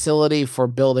facility for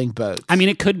building boats. I mean,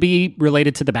 it could be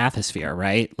related to the bathysphere,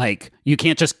 right? Like, you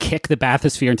can't just kick the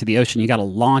bathysphere into the ocean. You got to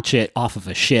launch it off of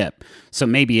a ship. So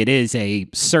maybe it is a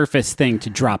surface thing to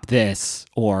drop this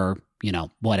or,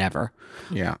 whatever.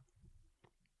 Yeah.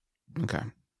 Okay.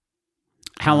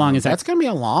 How long is that? That's gonna be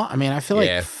a long. I mean, I feel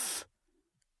like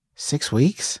 6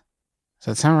 weeks.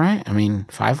 Does that sound right? I mean,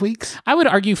 5 weeks? I would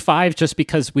argue 5 just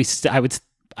because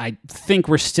I think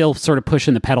we're still sort of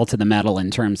pushing the pedal to the metal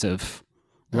in terms of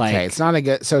like. Okay, it's not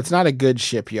a good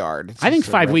shipyard. I think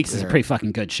 5 weeks is a pretty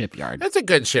fucking good shipyard. That's a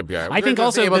good shipyard. I think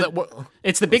also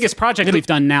it's the biggest project we've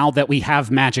done now that we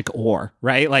have magic ore,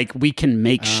 right? Like we can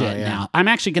make shit now. I'm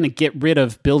actually going to get rid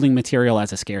of building material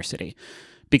as a scarcity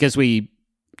because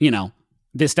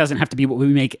this doesn't have to be what we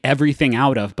make everything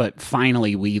out of, but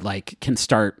finally we like can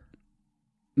start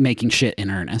making shit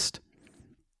in earnest.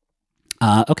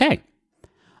 Okay.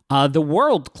 The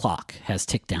world clock has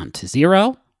ticked down to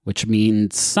 0, which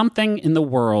means something in the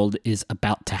world is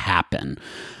about to happen.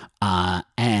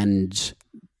 And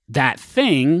that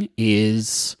thing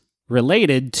is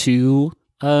related to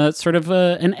sort of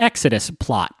an Exodus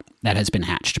plot that has been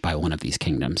hatched by one of these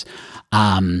kingdoms.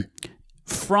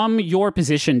 From your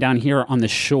position down here on the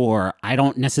shore, I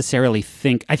don't necessarily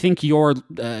think... I think your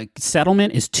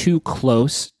settlement is too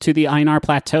close to the Einar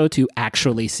Plateau to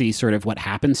actually see sort of what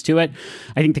happens to it.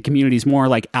 I think the community is more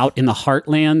like out in the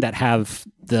heartland that have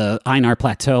the Einar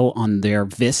Plateau on their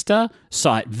vista,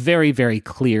 saw it very, very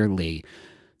clearly.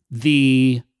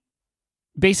 Basically,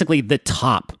 the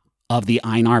top of the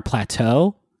Einar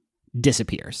Plateau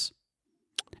disappears.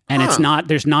 And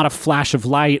there's not a flash of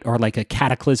light or like a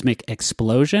cataclysmic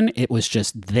explosion. It was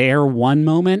just there one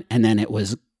moment and then it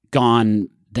was gone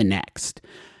the next.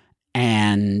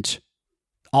 And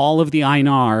all of the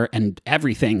Einar and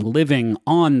everything living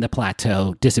on the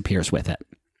plateau disappears with it.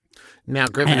 Now,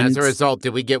 Griffin, as a result,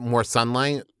 did we get more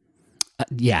sunlight?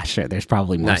 Yeah, sure. There's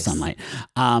probably more sunlight.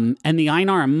 And the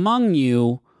Einar among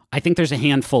you, I think there's a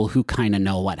handful who kind of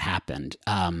know what happened.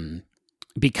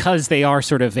 Because they are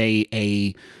sort of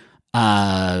a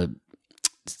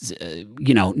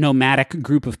nomadic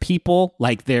group of people.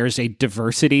 Like there's a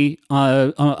diversity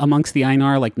amongst the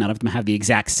Einar. Like none of them have the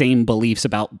exact same beliefs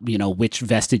about which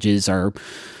vestiges are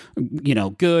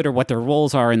good or what their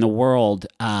roles are in the world.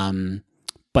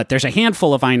 But there's a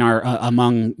handful of Einar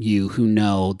among you who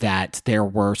know that there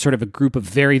were sort of a group of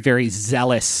very, very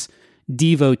zealous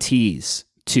devotees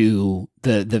to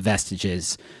the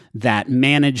vestiges that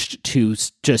managed to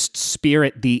just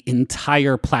spirit the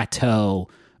entire plateau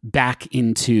back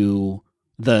into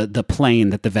the plane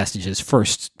that the vestiges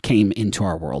first came into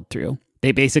our world through.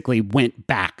 They basically went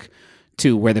back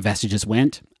to where the vestiges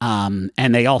went. And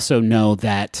they also know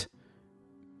that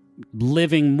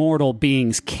living mortal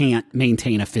beings can't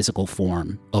maintain a physical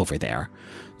form over there.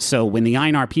 So when the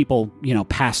Einar people,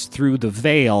 passed through the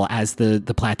veil as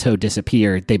the plateau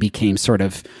disappeared, they became sort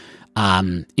of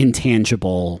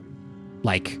intangible,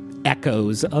 like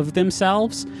echoes of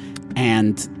themselves.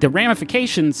 And the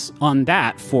ramifications on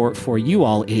that for you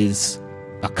all is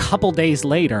a couple days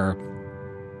later,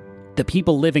 the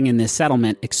people living in this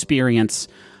settlement experience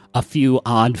a few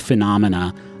odd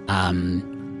phenomena,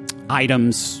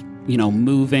 items,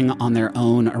 moving on their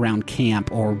own around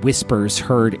camp or whispers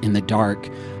heard in the dark.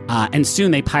 And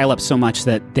soon they pile up so much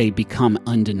that they become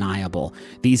undeniable.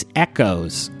 These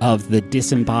echoes of the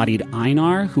disembodied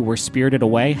Einar who were spirited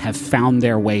away have found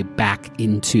their way back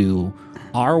into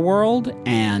our world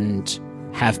and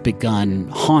have begun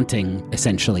haunting,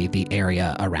 essentially, the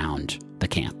area around the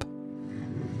camp.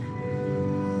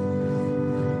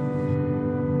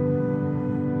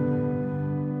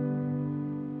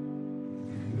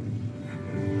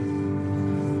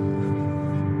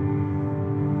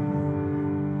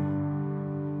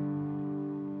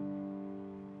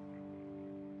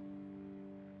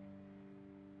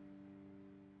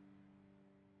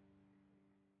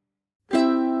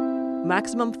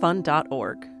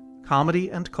 MaximumFun.org. Comedy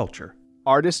and culture.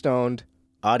 Artist-owned.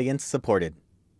 Audience supported.